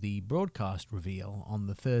do the broadcast reveal on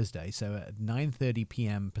the Thursday. So at 9:30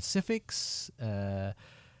 p.m. Pacific's,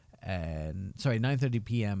 9:30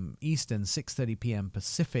 p.m. Eastern, 6:30 p.m.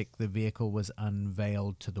 Pacific, the vehicle was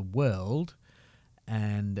unveiled to the world.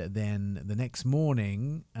 And then the next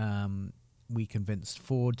morning, we convinced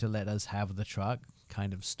Ford to let us have the truck,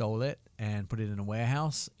 kind of stole it and put it in a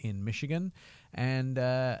warehouse in Michigan, and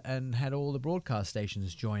had all the broadcast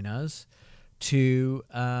stations join us to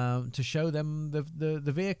show them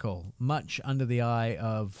the vehicle, much under the eye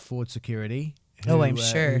of Ford security. I'm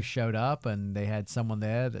sure. Who showed up, and they had someone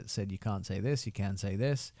there that said, you can't say this, you can't say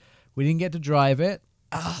this. We didn't get to drive it.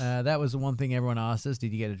 That was the one thing everyone asked us.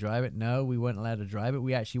 Did you get to drive it? No, we weren't allowed to drive it.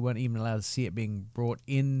 We actually weren't even allowed to see it being brought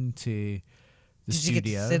into the studio. Did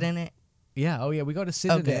you get to sit in it? Yeah. Oh, yeah. We got to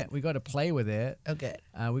sit in it. We got to play with it. Okay.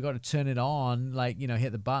 We got to turn it on,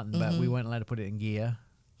 hit the button, but we weren't allowed to put it in gear.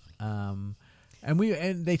 And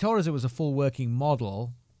they told us it was a full working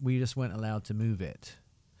model. We just weren't allowed to move it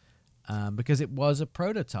because it was a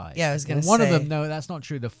prototype. Yeah, I was going to say. One of them, no, that's not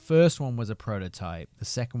true. The first one was a prototype. The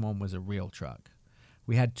second one was a real truck.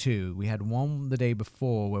 We had two. We had one the day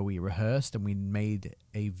before where we rehearsed and we made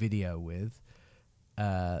a video with.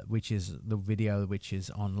 Which is the video which is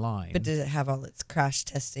online. But does it have all its crash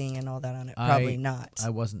testing and all that on it? Probably not.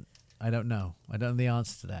 I don't know. I don't know the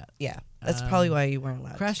answer to that. Yeah, that's probably why you weren't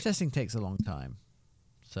allowed. Crash testing takes a long time.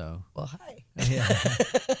 So. Well, hi.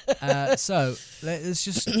 Yeah. So let's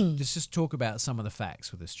just talk about some of the facts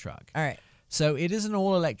with this truck. All right. So it is an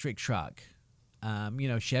all-electric truck.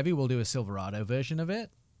 Chevy will do a Silverado version of it.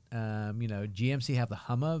 GMC have the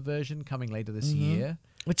Hummer version coming later this year,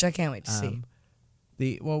 which I can't wait to see.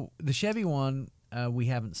 The Chevy one we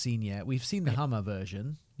haven't seen yet. We've seen the Hummer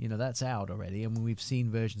version. That's out already, and we've seen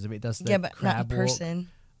versions of it. It does the but crab not in person.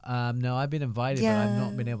 No, I've been invited, but I've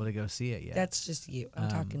not been able to go see it yet. That's just you. I'm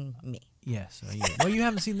talking me. Yes. Well, you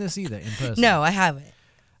haven't seen this either in person. No, I haven't.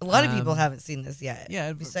 A lot of people haven't seen this yet.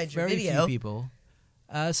 Yeah, besides your very video. few people.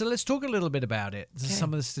 So let's talk a little bit about it. Okay.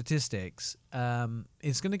 Some of the statistics.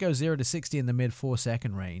 It's going to go 0 to 60 in the mid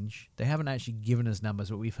 4-second range. They haven't actually given us numbers,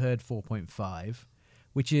 but we've heard 4.5.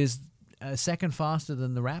 Which is a second faster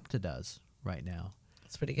than the Raptor does right now.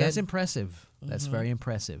 That's pretty good. That's impressive. That's very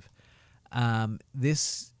impressive.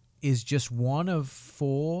 This is just one of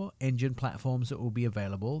 4 engine platforms that will be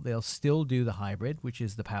available. They'll still do the hybrid, which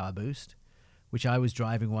is the Power Boost, which I was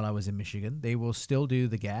driving while I was in Michigan. They will still do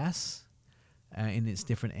the gas in its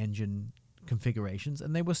different engine configurations,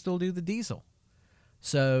 and they will still do the diesel.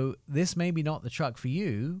 So this may be not the truck for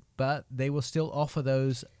you, but they will still offer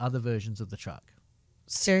those other versions of the truck.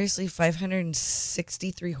 Seriously,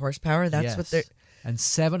 563 horsepower? That's what they're... And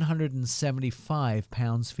 775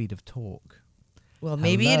 pounds-feet of torque. Well,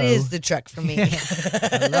 maybe it is the truck for me.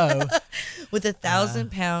 Hello. With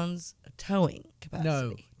 1,000 pounds of towing capacity.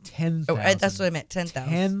 No, 10,000. That's what I meant, 10,000.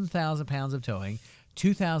 10,000 pounds of towing,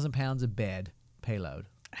 2,000 pounds of bed payload.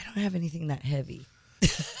 I don't have anything that heavy.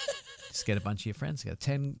 Just get a bunch of your friends. Get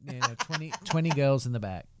 10, 20 girls in the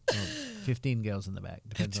back. Or 15 girls in the back.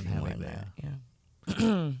 Depends on how big they are.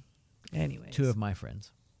 Yeah. Anyways. 2 of my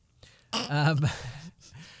friends. Your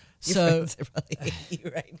So friends are probably hate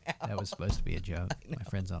you right now. that was supposed to be a joke. My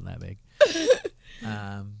friends aren't that big.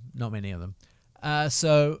 Not many of them.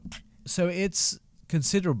 So it's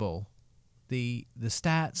considerable. The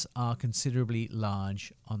stats are considerably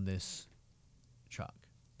large on this truck.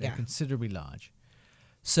 They're considerably large.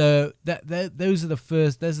 So those are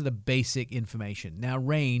the basic information. Now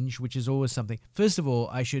range, which is always something. First of all,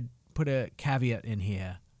 I should put a caveat in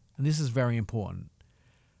here, and this is very important.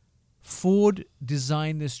 Ford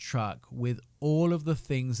designed this truck with all of the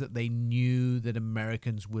things that they knew that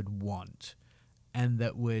Americans would want and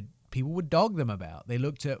that people would dog them about. They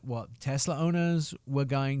looked at what Tesla owners were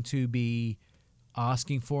going to be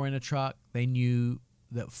asking for in a truck. They knew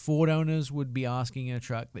that Ford owners would be asking in a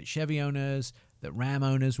truck, that Chevy owners, that Ram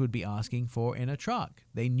owners would be asking for in a truck.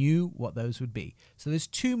 They knew what those would be. So there's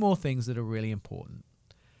 2 more things that are really important.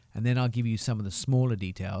 And then I'll give you some of the smaller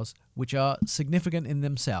details, which are significant in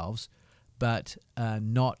themselves, but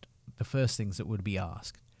not the first things that would be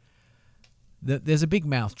asked. There's a big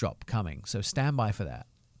mouth drop coming, so stand by for that.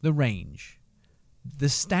 The range. The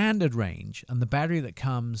standard range and the battery that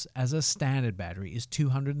comes as a standard battery is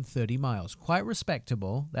 230 miles. Quite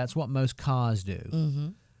respectable. That's what most cars do. Mm-hmm.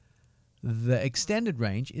 The extended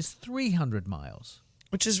range is 300 miles.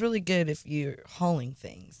 Which is really good if you're hauling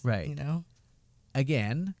things. Right. You know?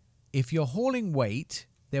 Again, if you're hauling weight,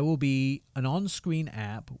 there will be an on-screen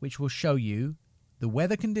app which will show you the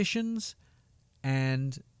weather conditions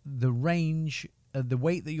and the range, the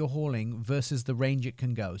weight that you're hauling versus the range it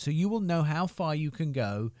can go. So you will know how far you can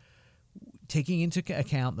go, taking into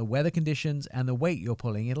account the weather conditions and the weight you're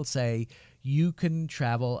pulling. It'll say you can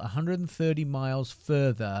travel 130 miles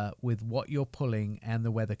further with what you're pulling and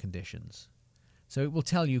the weather conditions. So it will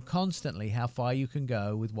tell you constantly how far you can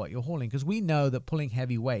go with what you're hauling, because we know that pulling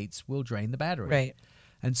heavy weights will drain the battery. Right.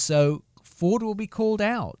 And so Ford will be called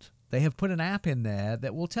out. They have put an app in there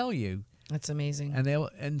that will tell you. That's amazing.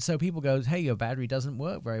 And so people go, hey, your battery doesn't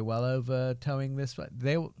work very well over towing this.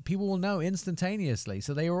 People will know instantaneously.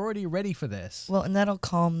 So they are already ready for this. Well, and that'll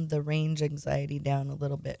calm the range anxiety down a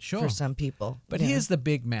little bit for some people. But here's the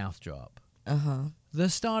big mouth drop. Uh-huh. The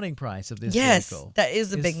starting price of this vehicle. That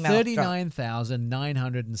is a big mouth drop.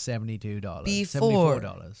 $39,972. Before.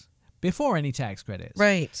 $74. Before any tax credits.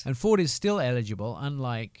 Right. And Ford is still eligible,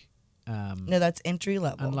 unlike... no, that's entry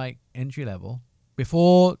level. Unlike entry level.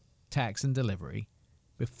 Before tax and delivery.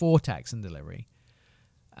 That's before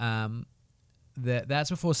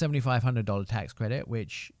 $7,500 tax credit,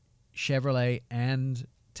 which Chevrolet and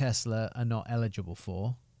Tesla are not eligible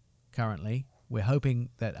for currently. We're hoping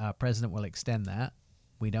that our president will extend that.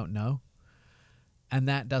 We don't know. And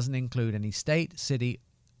that doesn't include any state, city,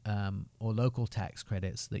 or local tax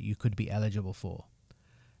credits that you could be eligible for.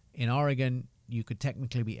 In Oregon, you could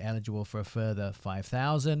technically be eligible for a further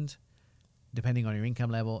 $5,000, depending on your income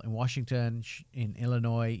level. In Washington, in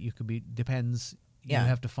Illinois, you could be, depends. Yeah. You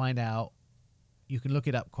have to find out. You can look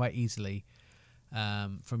it up quite easily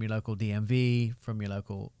from your local DMV, from your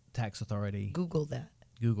local tax authority. Google that.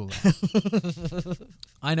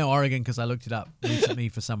 I know Oregon because I looked it up recently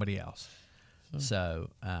for somebody else.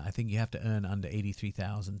 So I think you have to earn under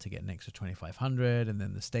 $83,000 to get an extra $2,500, and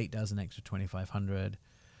then the state does an extra $2,500.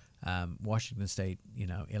 Washington State,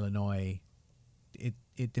 Illinois. It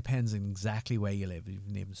depends on exactly where you live. If you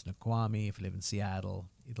live in Snoqualmie, if you live in Seattle,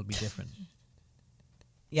 it'll be different.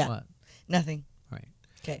 Yeah. What? Nothing. Right.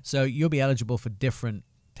 Okay. So you'll be eligible for different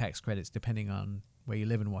tax credits depending on where you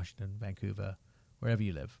live in Washington, Vancouver, wherever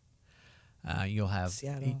you live. You'll have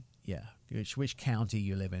Seattle. Which county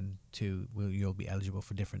you live in you'll be eligible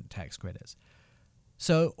for different tax credits.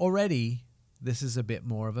 So already this is a bit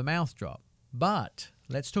more of a mouth drop. But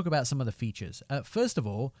let's talk about some of the features. First of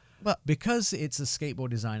all, because it's a skateboard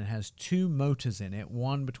design and has 2 motors in it,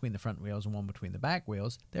 one between the front wheels and one between the back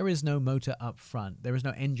wheels, there is no motor up front. There is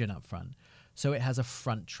no engine up front. So it has a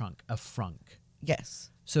front trunk, a frunk.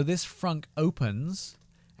 Yes. So this frunk opens,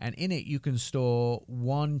 and in it you can store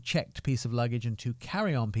 1 checked piece of luggage and 2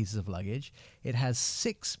 carry-on pieces of luggage. It has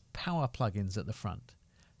 6 power plug-ins at the front.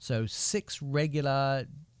 So 6 regular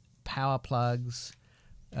power plugs,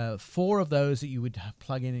 4 of those that you would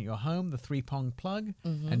plug in at your home, the 3-prong plug,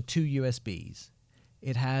 and 2 USBs.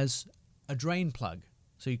 It has a drain plug,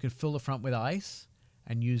 so you can fill the front with ice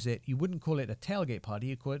and use it. You wouldn't call it a tailgate party,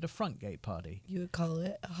 you'd call it a front gate party. You would call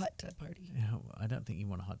it a hot tub party. I don't think you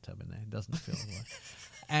want a hot tub in there. It doesn't feel like.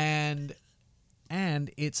 And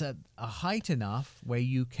And it's at a height enough where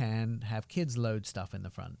you can have kids load stuff in the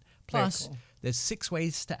front. Plus, there's 6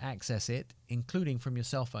 ways to access it, including from your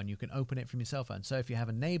cell phone. You can open it from your cell phone. So if you have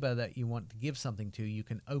a neighbor that you want to give something to, you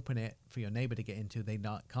can open it for your neighbor to get into. They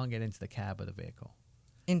can't get into the cab of the vehicle.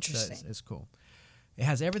 Interesting. So it's cool. It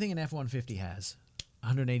has everything an F-150 has.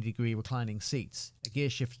 180-degree reclining seats, a gear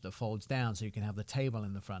shifter that folds down so you can have the table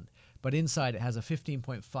in the front. But inside it has a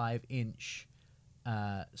 15.5-inch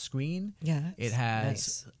screen. Yeah. It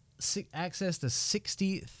has access to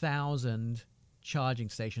 60,000 charging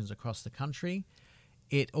stations across the country.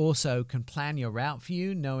 It also can plan your route for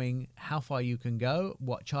you, knowing how far you can go,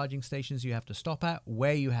 what charging stations you have to stop at,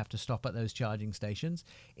 where you have to stop at those charging stations.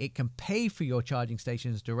 It can pay for your charging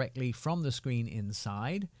stations directly from the screen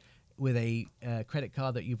inside with a credit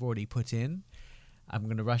card that you've already put in. I'm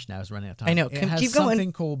going to rush now. It's running out of time. I know. It has keep something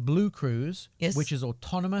going. called Blue Cruise, Yes. which is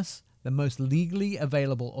autonomous, the most legally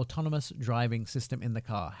available autonomous driving system in the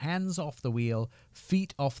car. Hands off the wheel,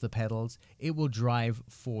 feet off the pedals. It will drive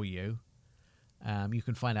for you. You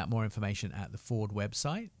can find out more information at the Ford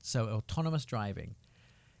website. So autonomous driving.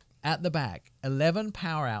 At the back, 11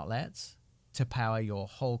 power outlets to power your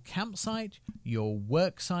whole campsite, your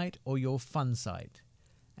work site, or your fun site.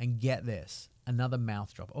 And get this, another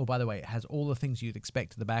mouth drop. Oh, by the way, it has all the things you'd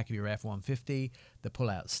expect at the back of your F-150, the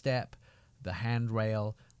pull-out step, the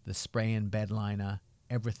handrail, the spray-in bed liner,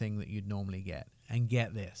 everything that you'd normally get. And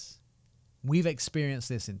get this, we've experienced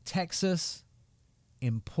this in Texas,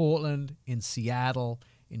 in Portland, in Seattle,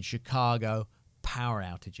 in Chicago, power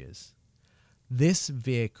outages. This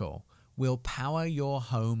vehicle will power your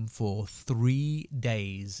home for 3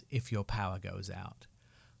 days if your power goes out.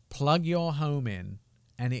 Plug your home in,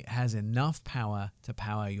 and it has enough power to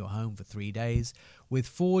power your home for 3 days. With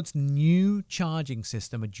Ford's new charging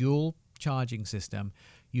system, a dual charging system,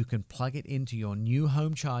 you can plug it into your new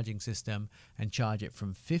home charging system and charge it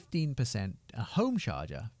from 15%, a home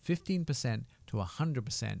charger, 15% to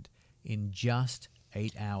 100% in just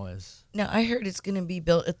 8 hours. Now, I heard it's going to be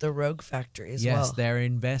built at the Rogue factory as well. Yes, they're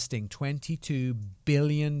investing $22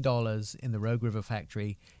 billion in the Rogue River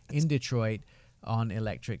factory in Detroit on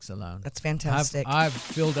electrics alone. That's fantastic. I've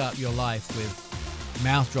filled up your life with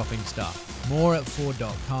mouth-dropping stuff. More at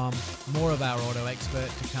Ford.com. More of our auto expert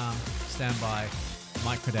to come. Stand by.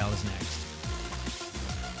 Mike Cradell is next.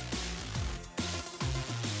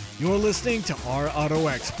 You're listening to Our Auto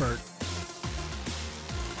Expert.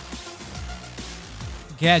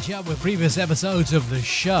 Catch up with previous episodes of the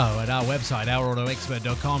show at our website,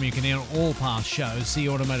 ourautoexpert.com. You can hear all past shows, see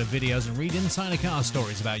automotive videos, and read insider car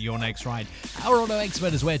stories about your next ride. Our Auto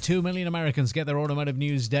Expert is where 2 million Americans get their automotive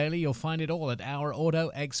news daily. You'll find it all at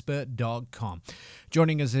ourautoexpert.com.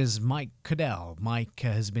 Joining us is Mike Cradell. Mike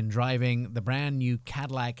has been driving the brand new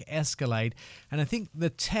Cadillac Escalade, and I think the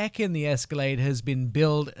tech in the Escalade has been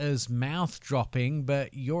billed as mouth-dropping,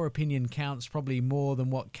 but your opinion counts probably more than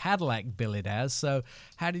what Cadillac bill it as. So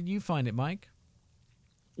how did you find it, Mike?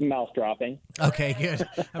 Mouth dropping. Okay, good.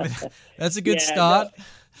 I mean, that's a good start. No,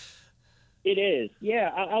 it is.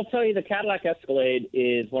 Yeah, I'll tell you, the Cadillac Escalade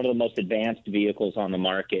is one of the most advanced vehicles on the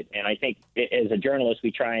market, and I think as a journalist,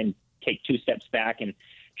 we try and take 2 steps back and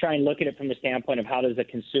try and look at it from the standpoint of how does a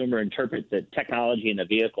consumer interpret the technology in the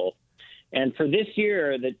vehicle. And for this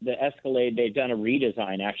year, the Escalade, they've done a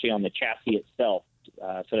redesign actually on the chassis itself.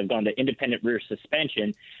 So they've gone to independent rear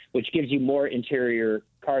suspension, which gives you more interior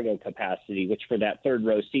cargo capacity, which for that third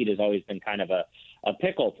row seat has always been kind of a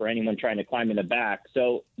pickle for anyone trying to climb in the back.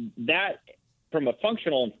 So that, from a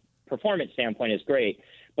functional performance standpoint, is great.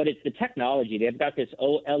 But it's the technology. They've got this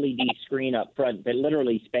OLED screen up front that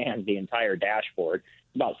literally spans the entire dashboard.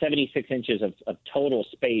 It's about 76 inches of total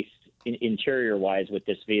space interior-wise with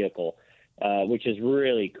this vehicle, which is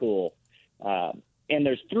really cool. And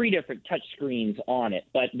there's 3 different touch screens on it.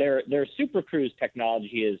 But their Super Cruise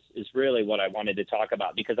technology is really what I wanted to talk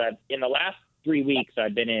about, because in the last 3 weeks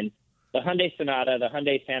I've been in the Hyundai Sonata, the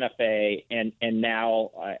Hyundai Santa Fe, and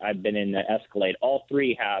now I've been in the Escalade. All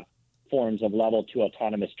 3 have forms of level 2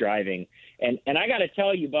 autonomous driving. And I got to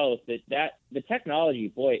tell you both that the technology,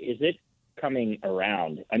 boy, is it coming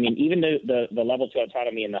around. I mean, even the level 2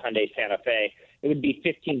 autonomy in the Hyundai Santa Fe, it would be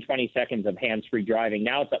 15, 20 seconds of hands-free driving.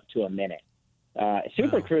 Now it's up to a minute.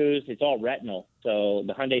 Super Cruise, it's all retinal. So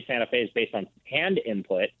the Hyundai Santa Fe is based on hand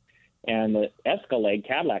input, and the Escalade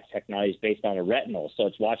Cadillac's technology is based on a retinal. So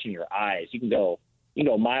it's watching your eyes. You can go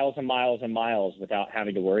miles and miles and miles without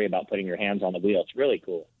having to worry about putting your hands on the wheel. It's really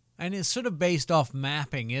cool. And it's sort of based off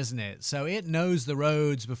mapping, isn't it? So it knows the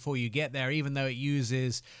roads before you get there, even though it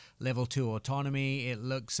uses level 2 autonomy. It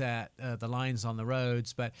looks at the lines on the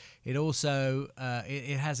roads, but it also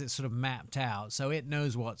it has it sort of mapped out. So it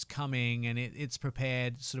knows what's coming, and it's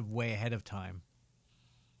prepared sort of way ahead of time.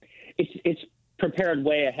 It's prepared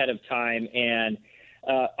way ahead of time, and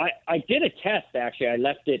I did a test, actually. I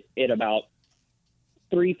left it at about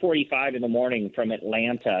 3:45 in the morning from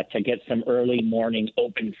Atlanta to get some early morning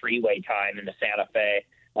open freeway time in the Santa Fe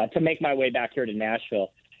to make my way back here to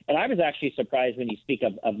Nashville. And I was actually surprised when you speak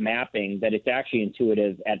of mapping that it's actually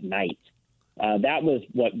intuitive at night. That was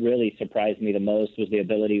what really surprised me the most, was the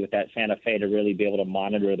ability with that Santa Fe to really be able to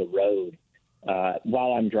monitor the road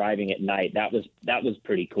while I'm driving at night. That was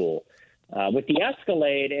pretty cool. With the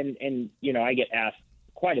Escalade, and I get asked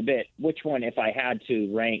quite a bit which one, if I had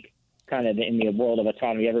to rank kind of in the world of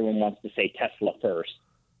autonomy, everyone wants to say Tesla first.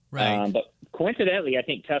 Right. But coincidentally, I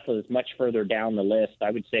think Tesla is much further down the list.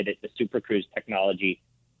 I would say that the Super Cruise technology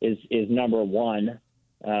is number one,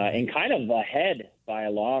 and kind of ahead by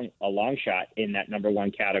a long shot in that number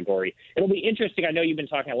one category. It'll be interesting. I know you've been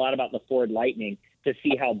talking a lot about the Ford Lightning, to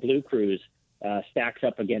see how Blue Cruise stacks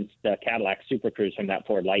up against Cadillac Super Cruise from that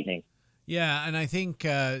Ford Lightning. Yeah, and I think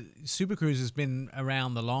Super Cruise has been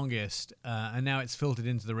around the longest, and now it's filtered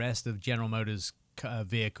into the rest of General Motors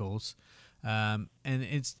vehicles. And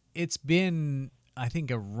it's been, I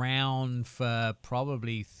think, around for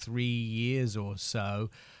probably 3 years or so.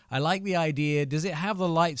 I like the idea. Does it have the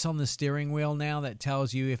lights on the steering wheel now that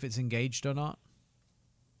tells you if it's engaged or not?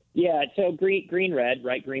 Yeah, so green, red,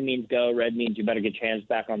 right? Green means go, red means you better get your hands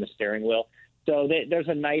back on the steering wheel. So there's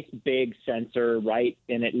a nice big sensor, right?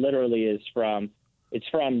 And it literally is from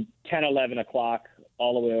 10, 11 o'clock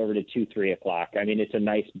all the way over to 2, 3 o'clock. I mean, it's a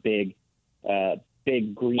nice big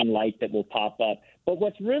green light that will pop up. But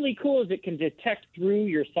what's really cool is it can detect through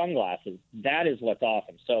your sunglasses. That is what's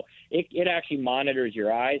awesome. So it actually monitors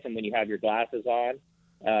your eyes, and when you have your glasses on,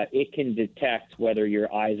 it can detect whether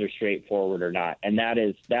your eyes are straight forward or not. And that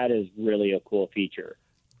is really a cool feature.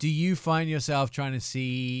 Do you find yourself trying to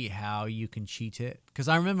see how you can cheat it? Because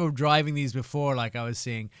I remember driving these before, like I was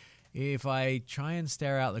saying, if I try and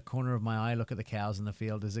stare out the corner of my eye, look at the cows in the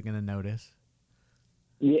field, is it going to notice?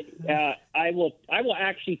 Yeah, I will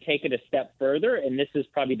actually take it a step further, and this is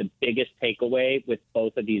probably the biggest takeaway with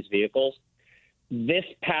both of these vehicles. This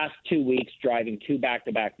past 2 weeks, driving two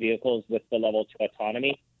back-to-back vehicles with the level 2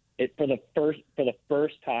 autonomy, for the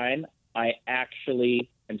first time, I actually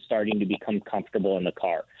am starting to become comfortable in the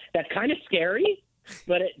car. That's kind of scary,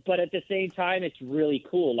 but at the same time, it's really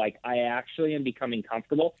cool. Like, I actually am becoming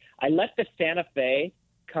comfortable. I let the Santa Fe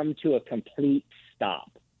come to a complete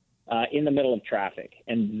stop in the middle of traffic,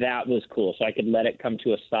 and that was cool. So I could let it come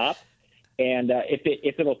to a stop, and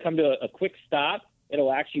if it'll come to a quick stop,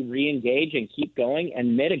 it'll actually re-engage and keep going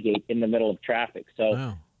and mitigate in the middle of traffic. So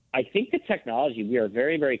wow. I think the technology, we are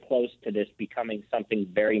very, very close to this becoming something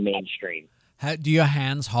very mainstream. Do your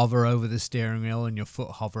hands hover over the steering wheel and your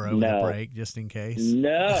foot hover over the brake just in case?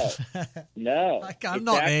 No. I'm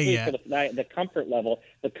not there yet. The comfort level,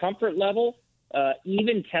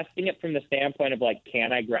 even testing it from the standpoint of like,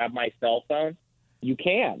 can I grab my cell phone? You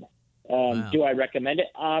can. Wow. Do I recommend it?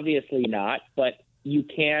 Obviously not, but you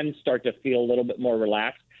can start to feel a little bit more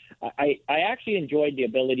relaxed. I actually enjoyed the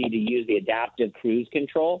ability to use the adaptive cruise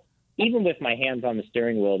control. Even with my hands on the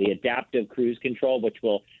steering wheel, the adaptive cruise control, which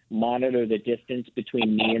will monitor the distance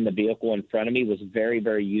between me and the vehicle in front of me, was very,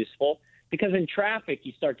 very useful. Because in traffic,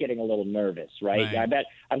 you start getting a little nervous, right? I bet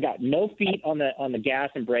I've got no feet on the gas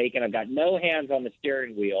and brake, and I've got no hands on the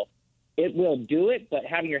steering wheel. It will do it, but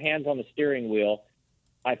having your hands on the steering wheel,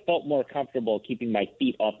 I felt more comfortable keeping my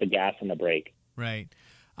feet off the gas and the brake. Right.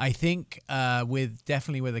 I think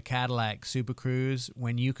definitely with a Cadillac Super Cruise,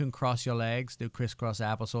 when you can cross your legs, do crisscross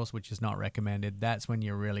applesauce, which is not recommended, that's when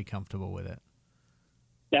you're really comfortable with it.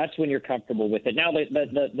 That's when you're comfortable with it. Now,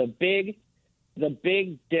 the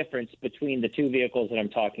big difference between the two vehicles that I'm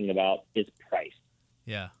talking about is price.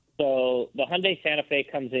 Yeah. So the Hyundai Santa Fe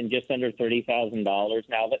comes in just under $30,000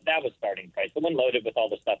 now. That was starting price. The one loaded with all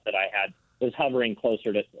the stuff that I had was hovering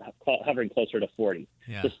closer to 40.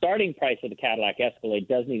 Yeah. The starting price of the Cadillac Escalade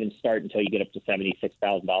doesn't even start until you get up to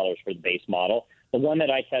 $76,000 for the base model. The one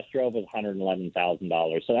that I test drove was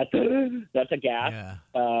 $111,000. So that's a gap. Yeah.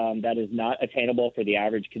 That is not attainable for the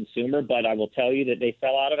average consumer. But I will tell you that they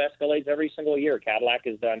sell out of Escalades every single year. Cadillac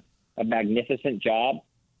has done a magnificent job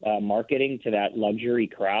marketing to that luxury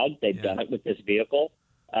crowd. They've done it with this vehicle.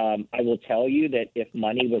 I will tell you that if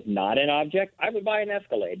money was not an object, I would buy an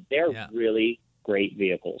Escalade. They're really great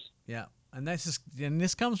vehicles. Yeah. And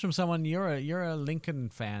this comes from someone, you're a Lincoln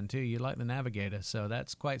fan too. You like the Navigator, so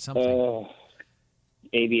that's quite something. Oh,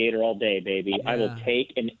 Aviator all day, baby. Yeah. I will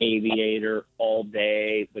take an Aviator all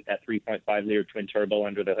day with that 3.5 liter twin turbo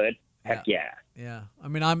under the hood. Heck yeah. Yeah. I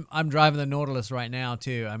mean, I'm driving the Nautilus right now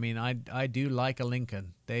too. I mean, I do like a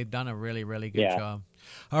Lincoln. They've done a really, really good job.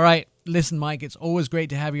 All right. Listen, Mike, it's always great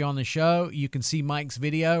to have you on the show. You can see Mike's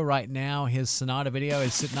video right now. His Sonata video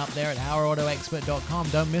is sitting up there at OurAutoExpert.com.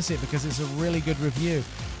 Don't miss it because it's a really good review.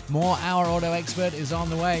 More Our Auto Expert is on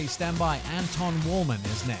the way. Stand by. Anton Wallman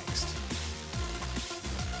is next.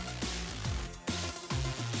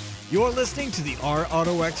 You're listening to the Our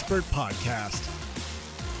Auto Expert podcast.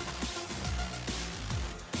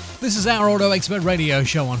 This is Our Auto Expert Radio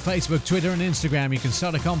Show on Facebook, Twitter, and Instagram. You can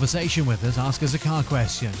start a conversation with us, ask us a car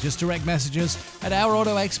question. Just direct messages at Our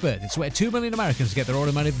Auto Expert. It's where 2 million Americans get their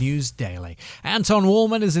automotive news daily. Anton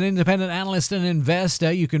Wallman is an independent analyst and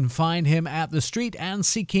investor. You can find him at The Street and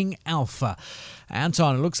Seeking Alpha.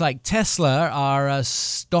 Anton, it looks like Tesla are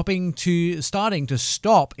starting to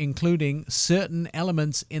stop including certain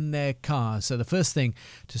elements in their cars. So the first thing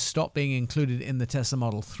to stop being included in the Tesla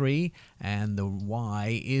Model 3 and the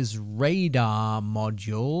Y is radar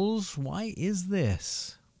modules. Why is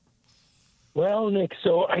this? Well, Nick,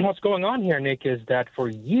 so what's going on here, Nick, is that for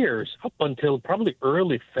years, up until probably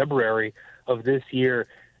early February of this year,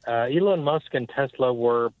 Elon Musk and Tesla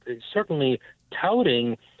were certainly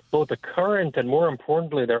touting both the current and, more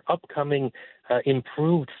importantly, their upcoming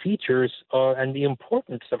improved features and the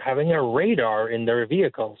importance of having a radar in their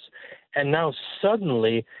vehicles. And now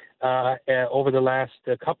suddenly, over the last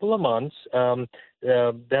couple of months,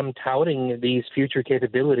 them touting these future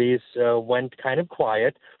capabilities went kind of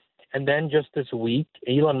quiet. And then just this week,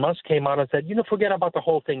 Elon Musk came out and said, forget about the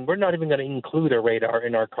whole thing. We're not even going to include a radar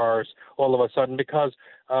in our cars all of a sudden because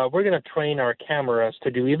we're going to train our cameras to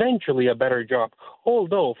do eventually a better job.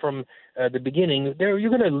 Although from the beginning, you're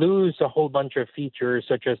going to lose a whole bunch of features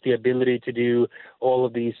such as the ability to do all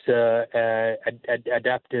of these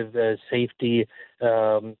adaptive safety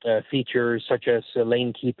features such as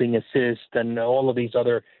lane keeping assist and all of these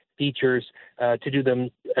other features to do them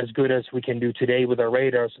as good as we can do today with our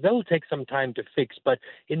radar. So that'll take some time to fix. But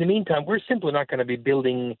in the meantime, we're simply not going to be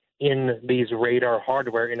building in these radar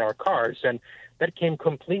hardware in our cars. And that came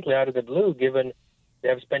completely out of the blue, given they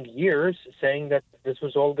have spent years saying that this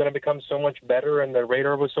was all going to become so much better and the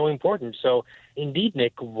radar was so important. So indeed,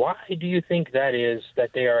 Nick, why do you think that is that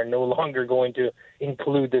they are no longer going to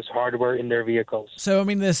include this hardware in their vehicles? So, I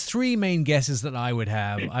mean, there's three main guesses that I would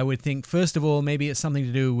have. I would think, first of all, maybe it's something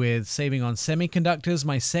to do with saving on semiconductors.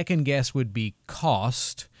 My second guess would be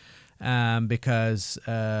cost. Because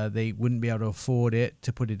they wouldn't be able to afford it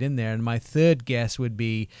to put it in there. And my third guess would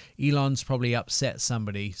be Elon's probably upset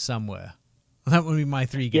somebody somewhere. That would be my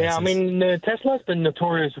three guesses. Yeah, I mean, Tesla's been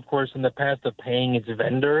notorious, of course, in the past of paying its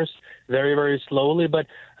vendors very, very slowly. But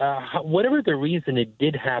whatever the reason it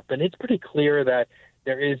did happen, it's pretty clear that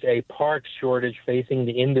there is a part shortage facing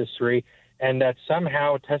the industry and that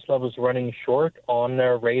somehow Tesla was running short on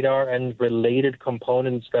radar and related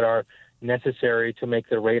components that are necessary to make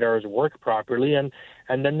the radars work properly. And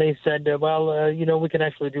then they said, we can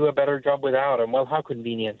actually do a better job without them. Well, how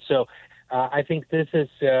convenient. So I think this is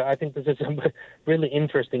a really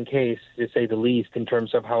interesting case, to say the least, in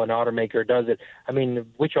terms of how an automaker does it. I mean,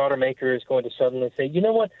 which automaker is going to suddenly say, you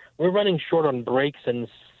know what, we're running short on brakes and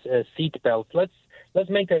seat belts. Let's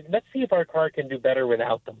see if our car can do better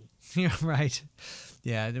without them. Yeah, right.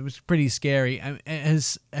 Yeah, it was pretty scary.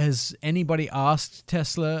 Has anybody asked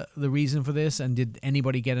Tesla the reason for this, and did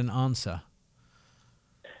anybody get an answer?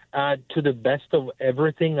 To the best of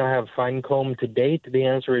everything I have fine-combed to date, the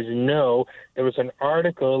answer is no. There was an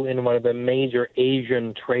article in one of the major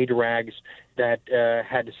Asian trade rags that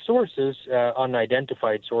had sources,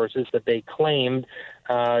 unidentified sources, that they claimed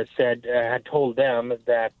had told them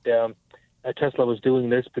that Tesla was doing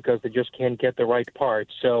this because they just can't get the right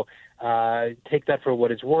parts. So take that for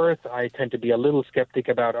what it's worth. I tend to be a little skeptic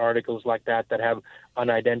about articles like that have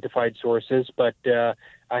unidentified sources, but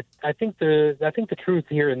I think the truth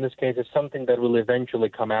here in this case is something that will eventually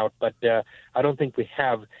come out, but I don't think we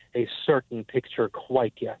have a certain picture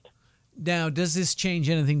quite yet. Now, does this change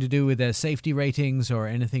anything to do with their safety ratings or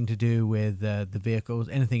anything to do with the vehicles?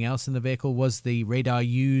 Anything else in the vehicle? Was the radar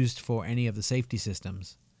used for any of the safety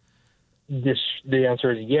systems? The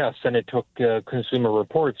answer is yes, and it took Consumer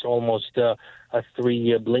Reports almost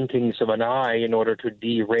 3 blinkings of an eye in order to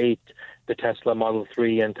derate the Tesla Model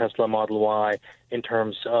 3 and Tesla Model Y in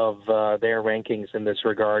terms of their rankings in this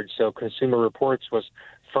regard. So Consumer Reports was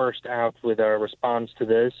first out with a response to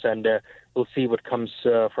this, and we'll see what comes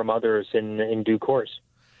from others in due course.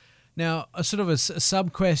 Now, a sort of a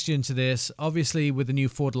sub question to this. Obviously, with the new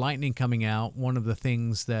Ford Lightning coming out, one of the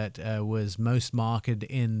things that was most marked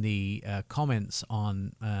in the comments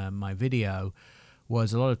on my video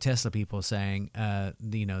was a lot of Tesla people saying,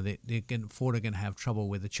 Ford are going to have trouble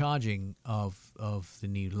with the charging of the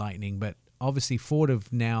new Lightning. But obviously, Ford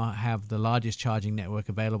have the largest charging network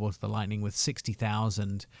available to the Lightning with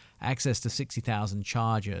access to 60,000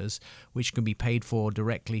 chargers, which can be paid for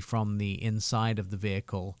directly from the inside of the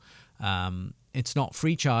vehicle. It's not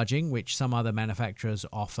free charging, which some other manufacturers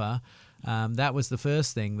offer. That was the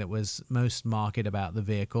first thing that was most marked about the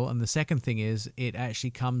vehicle. And the second thing is it actually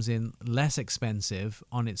comes in less expensive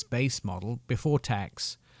on its base model before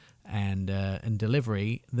tax and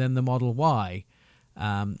delivery than the Model Y.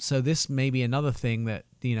 So this may be another thing that,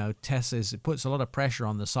 it puts a lot of pressure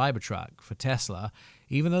on the Cybertruck for Tesla.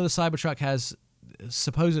 Even though the Cybertruck has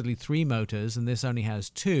supposedly 3 motors and this only has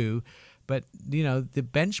 2, but, the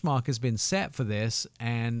benchmark has been set for this,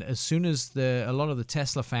 and as soon as a lot of the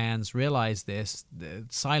Tesla fans realized this, the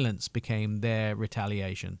silence became their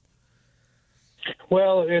retaliation.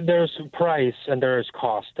 Well, there's price and there's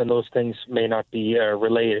cost, and those things may not be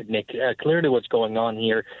related, Nick. Clearly what's going on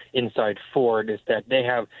here inside Ford is that they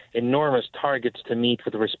have enormous targets to meet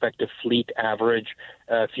with respect to fleet average,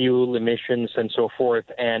 fuel emissions, and so forth.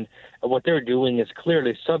 And what they're doing is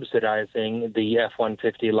clearly subsidizing the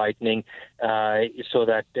F-150 Lightning so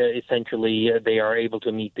that essentially they are able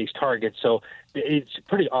to meet these targets. So it's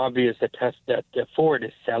pretty obvious that Ford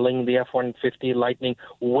is selling the F-150 Lightning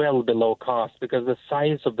well below cost, because the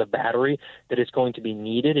size of the battery that is going to be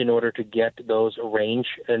needed in order to get those range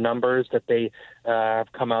numbers that they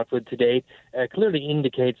have come out with today clearly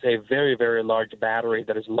indicates a very, very large battery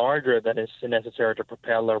that is larger than is necessary to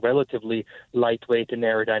propel a relatively lightweight and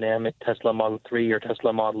aerodynamic Tesla Model 3 or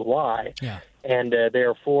Tesla Model Y. Yeah. And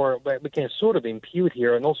therefore, we can sort of impute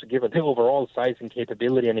here, and also given the overall size and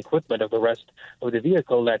capability and equipment of the rest of the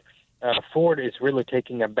vehicle, that Ford is really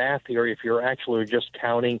taking a bath here if you're actually just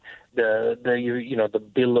counting the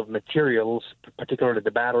bill of materials, particularly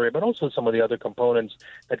the battery, but also some of the other components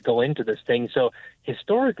that go into this thing. So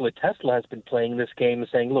historically, Tesla has been playing this game,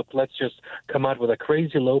 saying, look, let's just come out with a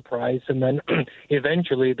crazy low price, and then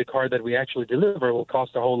eventually the car that we actually deliver will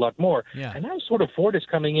cost a whole lot more. Yeah. And now sort of Ford is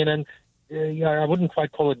coming in and I wouldn't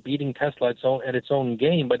quite call it beating Tesla at its own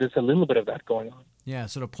game, but there's a little bit of that going on. Yeah,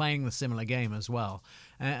 sort of playing the similar game as well.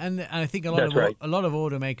 And I think a lot of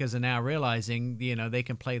automakers are now realizing, they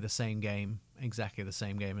can play the same game, exactly the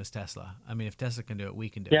same game as Tesla. I mean, if Tesla can do it, we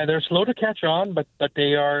can do it. Yeah, they're slow to catch on, but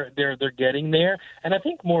they're getting there. And I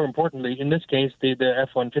think more importantly, in this case, the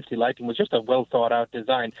F-150 Lightning was just a well thought out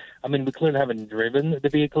design. I mean, we clearly haven't driven the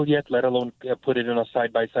vehicle yet, let alone put it in a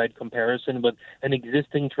side by side comparison with an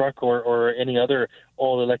existing truck or any other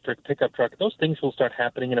all electric pickup truck. Those things will start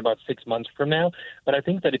happening in about 6 months from now. But I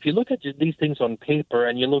think that if you look at these things on paper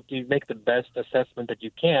and you make the best assessment that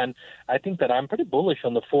you can, I think that I'm pretty bullish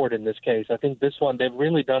on the Ford in this case. I think this one, they've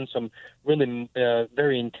really done some really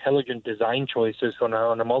very intelligent design choices on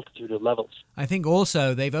a multitude of levels. I think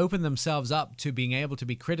also they've opened themselves up to being able to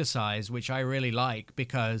be criticized, which I really like,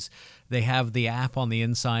 because they have the app on the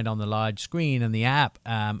inside on the large screen, and the app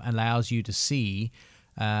allows you to see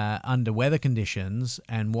under weather conditions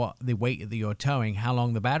and what the weight that you're towing, how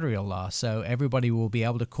long the battery will last. So everybody will be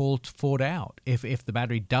able to call Ford out. If the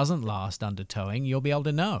battery doesn't last under towing, you'll be able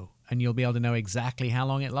to know. And you'll be able to know exactly how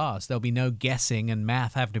long it lasts. There'll be no guessing and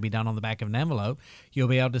math having to be done on the back of an envelope. You'll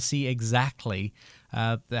be able to see exactly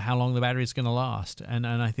how long the battery is going to last. And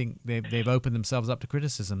I think they've opened themselves up to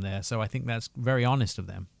criticism there. So I think that's very honest of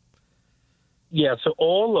them. Yeah, so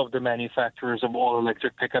all of the manufacturers of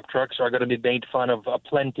all-electric pickup trucks are going to be made fun of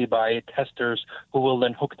plenty by testers who will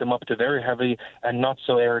then hook them up to very heavy and not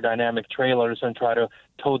so aerodynamic trailers and try to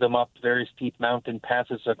tow them up very steep mountain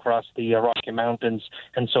passes across the Rocky Mountains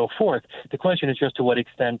and so forth. The question is just to what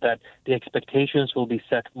extent that the expectations will be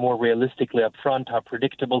set more realistically up front, how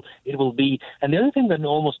predictable it will be. And the other thing that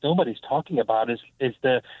almost nobody's talking about is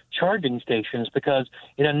the charging stations, because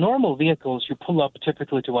in a normal vehicles, you pull up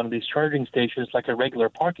typically to one of these charging stations like a regular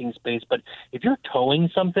parking space. But if you're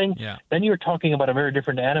towing something, then you're talking about a very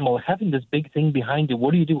different animal. Having this big thing behind you,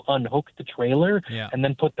 what do you do? Unhook the trailer and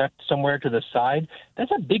then put that somewhere to the side?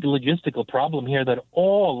 That's a big logistical problem here that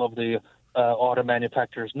all of the auto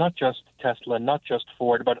manufacturers, not just Tesla, not just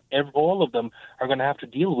Ford, but all of them are going to have to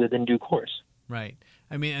deal with in due course. Right.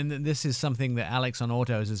 I mean, and this is something that Alex on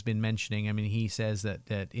Autos has been mentioning. I mean, he says that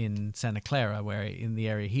in Santa Clara, where in the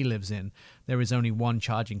area he lives in, there is only one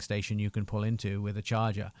charging station you can pull into with a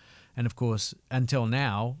charger. And of course, until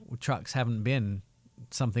now, trucks haven't been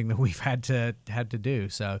something that we've had to do.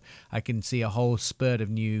 So I can see a whole spurt of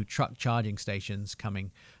new truck charging stations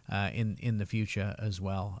coming in the future as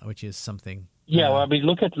well, which is something. Yeah, well, I mean,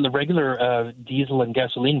 look at the regular diesel and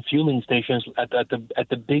gasoline fueling stations at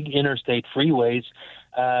the big interstate freeways.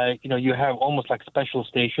 You have almost like special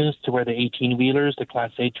stations to where the 18-wheelers, the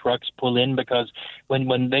Class 8 trucks pull in, because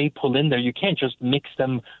when they pull in there, you can't just mix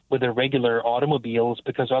them with the regular automobiles,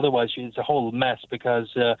 because otherwise it's a whole mess, because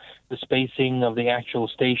the spacing of the actual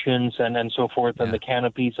stations and so forth, and the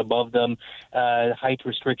canopies above them, height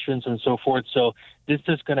restrictions and so forth. So this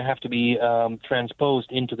is going to have to be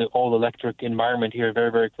transposed into the all-electric environment here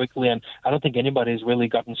very, very quickly, and I don't think anybody's really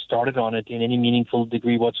gotten started on it in any meaningful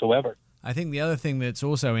degree whatsoever. I think the other thing that's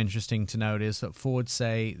also interesting to note is that Ford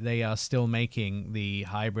say they are still making the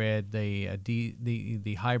hybrid, the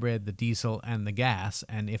hybrid, the diesel, and the gas.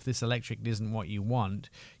 And if this electric isn't what you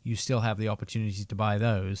want, you still have the opportunity to buy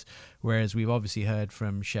those. Whereas we've obviously heard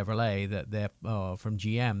from Chevrolet from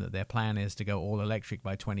GM that their plan is to go all electric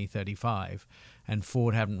by 2035. And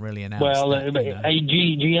Ford haven't really announced. Well,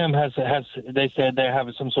 GM has they said they have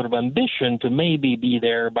some sort of ambition to maybe be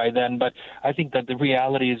there by then, but I think that the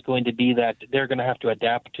reality is going to be that they're going to have to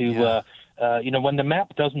adapt to. When the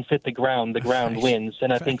map doesn't fit the ground wins.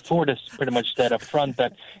 And I think Ford has pretty much said up front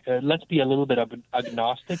that let's be a little bit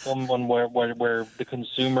agnostic on where the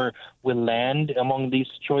consumer will land among these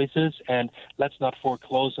choices, and let's not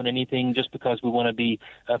foreclose on anything just because we want to be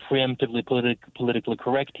preemptively politically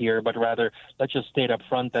correct here, but rather let's just state up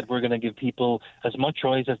front that we're going to give people as much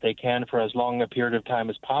choice as they can for as long a period of time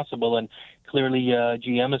as possible. And clearly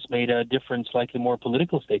GM has made a different, slightly more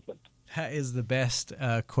political statement. That is the best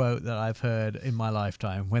quote that I've heard in my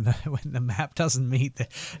lifetime. When the map doesn't meet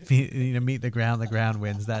the ground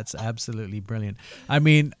wins. That's absolutely brilliant. I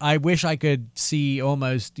mean, I wish I could see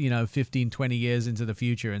almost 15, 20 years into the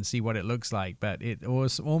future and see what it looks like. But it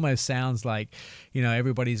almost sounds like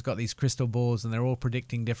everybody's got these crystal balls and they're all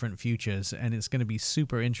predicting different futures. And it's going to be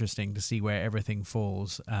super interesting to see where everything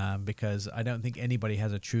falls, because I don't think anybody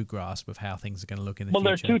has a true grasp of how things are going to look in the future. Well,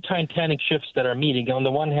 there are two titanic shifts that are meeting. On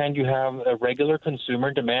the one hand, you have a regular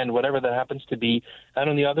consumer demand, whatever that happens to be, and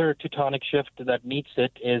on the other tectonic shift that meets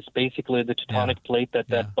it is basically the tectonic plate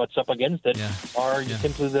that butts up against it are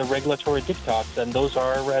simply the regulatory diktats, and those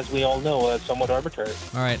are, as we all know, somewhat arbitrary.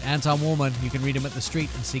 All right, Anton Woolman, you can read him at the street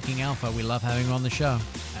and Seeking Alpha. We love having him on the show.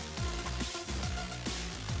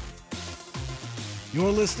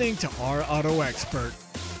 You're listening to Our Auto Expert.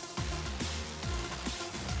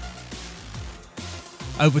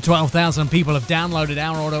 Over 12,000 people have downloaded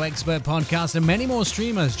Our Auto Expert podcast, and many more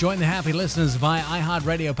streamers join the happy listeners via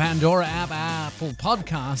iHeartRadio, Pandora app, Apple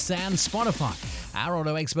Podcasts, and Spotify.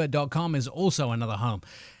 OurAutoExpert.com is also another home.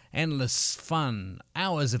 Endless fun,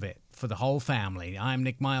 hours of it for the whole family. I'm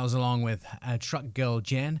Nick Miles along with truck girl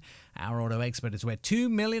Jen. Our Auto Expert is where 2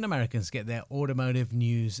 million Americans get their automotive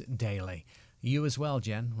news daily. You as well,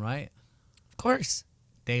 Jen, right? Of course.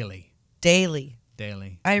 Daily.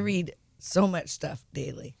 I read so much stuff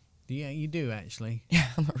daily. Yeah, you do, actually. Yeah,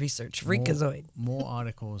 I'm a research freakazoid. More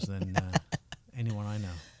articles than anyone I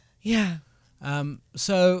know. Yeah.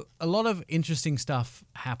 So a lot of interesting stuff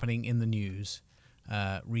happening in the news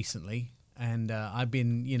recently, and I've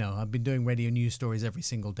been doing radio news stories every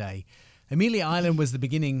single day. Amelia Island was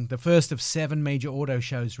the first of 7 major auto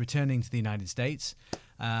shows returning to the United States.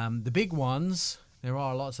 The big ones, there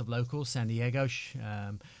are lots of locals, San Diego,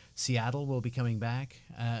 Seattle will be coming back,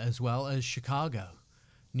 as well as Chicago,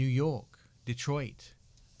 New York, Detroit,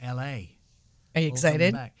 L.A. Are you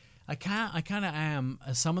excited? I kind of am.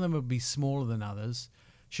 Some of them will be smaller than others.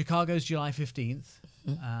 Chicago's July 15th.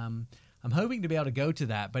 I'm hoping to be able to go to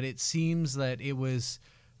that, but it seems that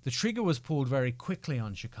the trigger was pulled very quickly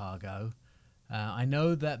on Chicago. I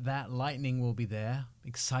know that Lightning will be there.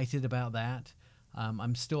 Excited about that.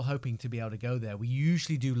 I'm still hoping to be able to go there. We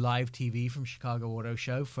usually do live TV from Chicago Auto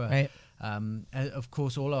Show. Of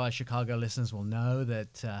course, all of our Chicago listeners will know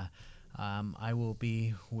that I will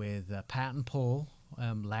be with Pat and Paul,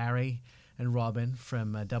 Larry and Robin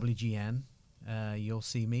from WGN. You'll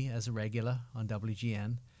see me as a regular on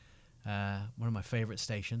WGN, one of my favorite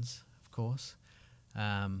stations, of course.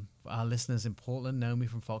 Our listeners in Portland know me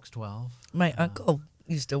from Fox 12. My uncle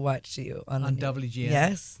used to watch you on WGN.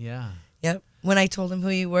 Yes. Yeah. Yep. When I told him who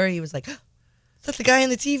you were, he was like, "Is that the guy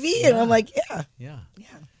on the TV?" And I'm like, Yeah.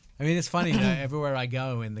 I mean, it's funny that everywhere I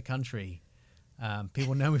go in the country,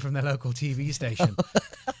 people know me from their local TV station.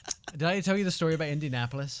 Did I tell you the story about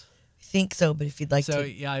Indianapolis? I think so, but if you'd like to. So,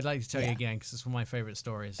 yeah, I'd like to tell you again because it's one of my favorite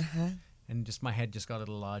stories. And just my head just got a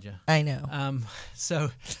little larger. I know.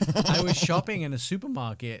 So I was shopping in a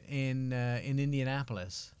supermarket in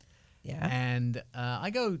Indianapolis, Yeah. And I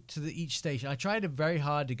go to each station. I tried very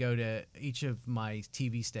hard to go to each of my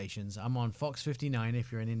TV stations. I'm on Fox 59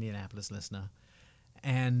 if you're an Indianapolis listener.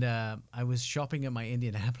 And I was shopping at my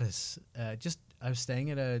Indianapolis. I was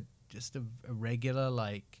staying at a regular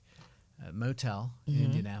motel in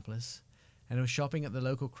Indianapolis, and I was shopping at the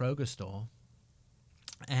local Kroger store.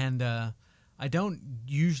 And I don't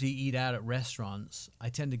usually eat out at restaurants. I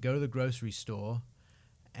tend to go to the grocery store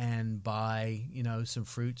and buy, some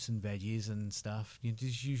fruits and veggies and stuff.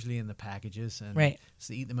 Just usually in the packages, and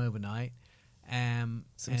so eat them overnight.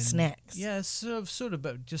 Some snacks. Yeah, sort of,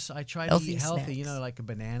 but just I try Healthy to eat healthy. snacks. Like a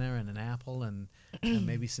banana and an apple and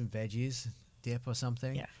maybe some veggies, dip or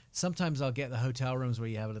something. Yeah. Sometimes I'll get the hotel rooms where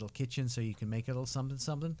you have a little kitchen, so you can make a little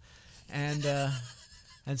something, and.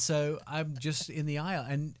 And so I'm just in the aisle,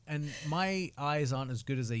 and my eyes aren't as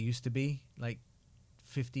good as they used to be, like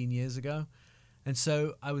 15 years ago. And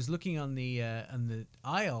so I was looking on the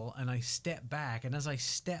aisle, and I stepped back. And as I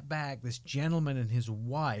stepped back, this gentleman and his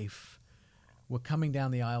wife were coming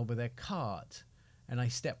down the aisle with their cart, and I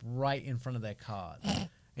stepped right in front of their cart.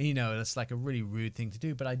 And that's like a really rude thing to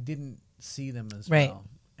do, but I didn't see them as well.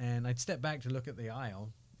 And I'd stepped back to look at the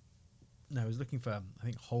aisle, and I was looking for, I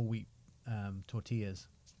think, whole wheat tortillas.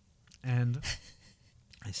 And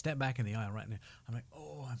I step back in the aisle right now. I'm like,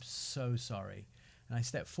 oh, I'm so sorry. And I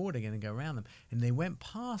step forward again and go around them. And they went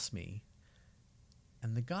past me.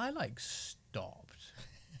 And the guy stopped.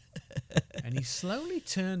 And he slowly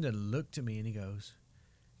turned and looked at me and he goes,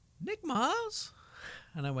 Nick Miles?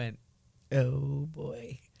 And I went, oh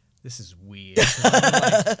boy. This is weird.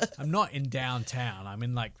 I'm not in downtown. I'm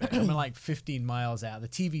in 15 miles out. The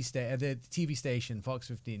TV station,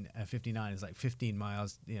 Fox 59 is 15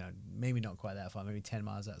 miles, maybe not quite that far, maybe 10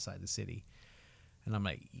 miles outside the city. And I'm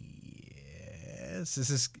like, yes,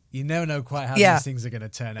 this is, you never know quite how these things are going to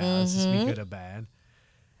turn out. This is be good or bad.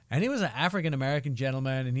 And he was an African-American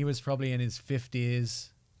gentleman, and he was probably in his 50s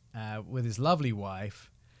with his lovely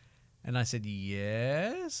wife. And I said,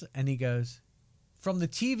 yes. And he goes, from the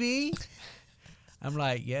TV? I'm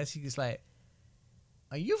like, yes. He's like,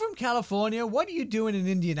 are you from California? What are you doing in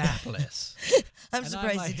Indianapolis? I'm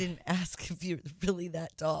surprised he didn't ask if you're really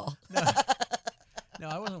that tall. No,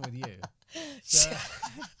 I wasn't with you.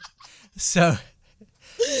 So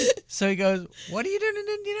he goes, what are you doing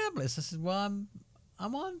in Indianapolis? I said, well,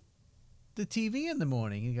 I'm on the TV in the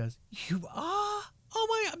morning. He goes, you are? Oh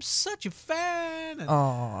my, I'm such a fan.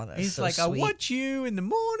 And he's so like, sweet. I watch you in the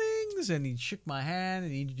mornings. And he shook my hand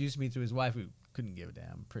and he introduced me to his wife, who couldn't give a damn,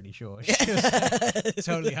 I'm pretty sure. She was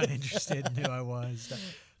totally uninterested in who I was.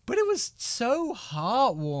 But it was so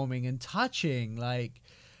heartwarming and touching.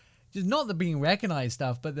 Just not the being recognized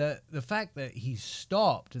stuff, but the fact that he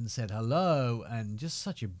stopped and said hello, and just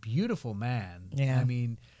such a beautiful man. Yeah. I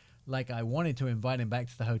mean, I wanted to invite him back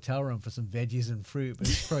to the hotel room for some veggies and fruit, but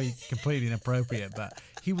it's probably completely inappropriate. But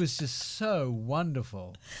he was just so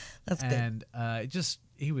wonderful. That's good. And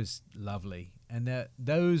he was lovely. And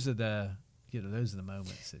those are the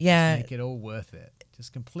moments that just make it all worth it.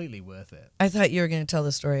 Just completely worth it. I thought you were going to tell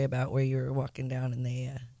the story about where you were walking down and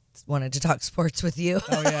they wanted to talk sports with you.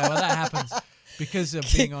 Oh yeah, well that happens because of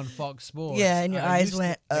being on Fox Sports. Yeah, and your eyes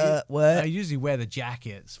went, what? I usually wear the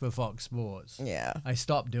jackets for Fox Sports. Yeah. I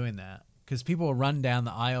stopped doing that because people will run down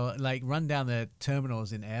the aisle, run down the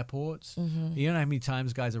terminals in airports. Mm-hmm. You know how many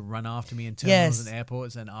times guys have run after me in terminals and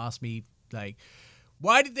airports and asked me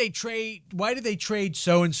why did they trade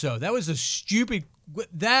so and so? That was a stupid.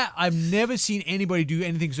 That I've never seen anybody do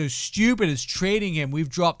anything so stupid as trading him. We've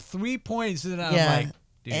dropped 3 points, and I'm like,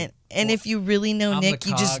 dude, and if you really know I'm Nick, the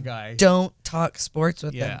you car just guy. don't talk sports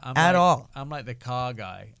with them at all. I'm like the car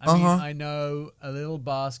guy. I mean, I know a little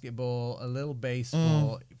basketball, a little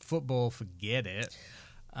baseball, football. Forget it.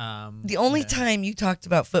 The only time you talked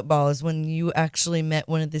about football is when you actually met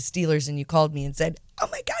one of the Steelers and you called me and said, oh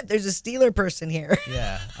my God, there's a Steeler person here.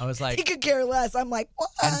 Yeah, I was like, he could care less. I'm like, what?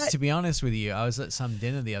 And to be honest with you, I was at some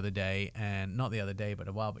dinner the other day, and not the other day, but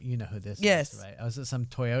a while, but you know who this is, right? I was at some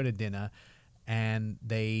Toyota dinner, and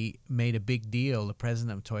they made a big deal. The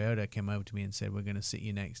president of Toyota came over to me and said, we're going to sit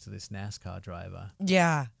you next to this NASCAR driver.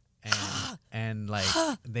 Yeah. And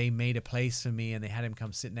they made a place for me, and they had him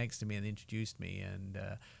come sit next to me, and they introduced me, and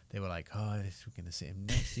they were like, oh, we're going to sit him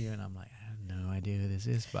next to you. And I'm like, I have no idea who this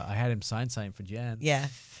is, but I had him sign something for Jen. Yeah,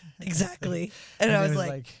 exactly. And I was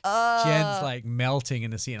like, Jen's melting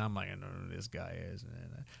in the seat, and I'm like, I don't know who this guy is.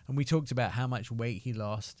 And we talked about how much weight he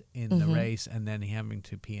lost in the race, and then he having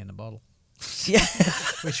to pee in a bottle. Yeah.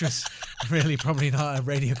 Which was really probably not a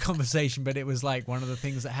radio conversation, but it was one of the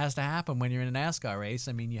things that has to happen when you're in a NASCAR race.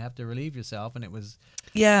 I mean, you have to relieve yourself, and it was,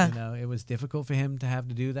 it was difficult for him to have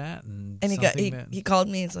to do that. And he called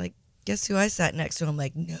me. He's like, Guess who I sat next to? I'm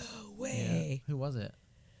like, no way. Who was it?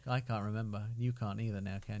 I can't remember. You can't either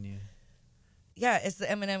now, can you? Yeah, it's the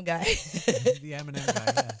Eminem guy. The Eminem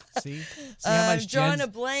guy, yeah. See how much drawing Jen's, a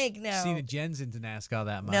blank now. See that Jen's into NASCAR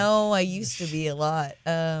that much. No, I used to be a lot.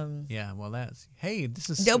 Yeah, well, this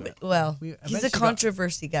is... He's a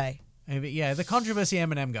controversy guy. Yeah, the controversy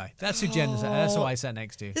Eminem guy. That's who Jen's. That's who I sat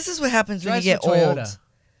next to. This is what happens when you Drives get for Toyota. old.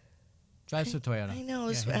 Drives for Toyota. I know.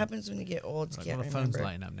 This is what happens when you get old. You can't the remember. phone's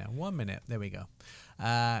lighting up now. 1 minute. There we go.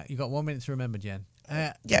 You got 1 minute to remember, Jen.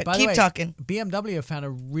 Yeah, by the keep way, talking. BMW have found a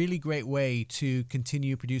really great way to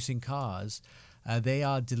continue producing cars. They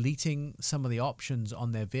are deleting some of the options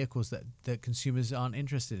on their vehicles that consumers aren't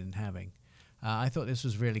interested in having. I thought this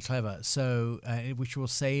was really clever, so which will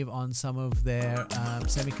save on some of their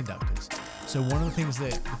semiconductors. So one of the things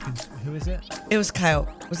that who is it? It was Kyle.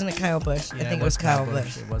 Wasn't it Kyle Busch? Yeah, I think it was Kyle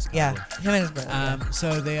Busch. It was Kyle yeah, Busch. him and his brother.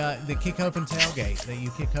 So they are the kick open tailgate that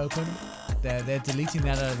you kick open. They're deleting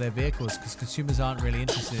that out of their vehicles because consumers aren't really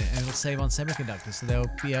interested in it, and it'll save on semiconductors, so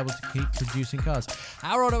they'll be able to keep producing cars.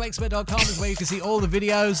 OurAutoExpert.com is where you can see all the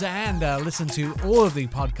videos and listen to all of the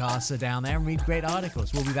podcasts are down there and read great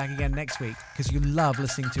articles. We'll be back again next week because you love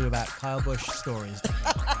listening to about Kyle Busch stories.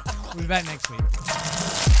 We'll be back next week.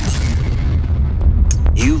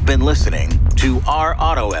 You've been listening to Our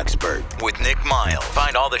Auto Expert with Nick Miles.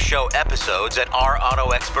 Find all the show episodes at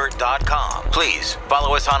OurAutoExpert.com. Please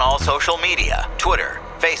follow us on all social media, Twitter,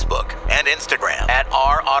 Facebook, and Instagram at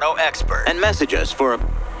Our Auto Expert, and message us for a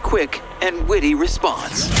quick and witty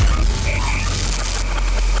response.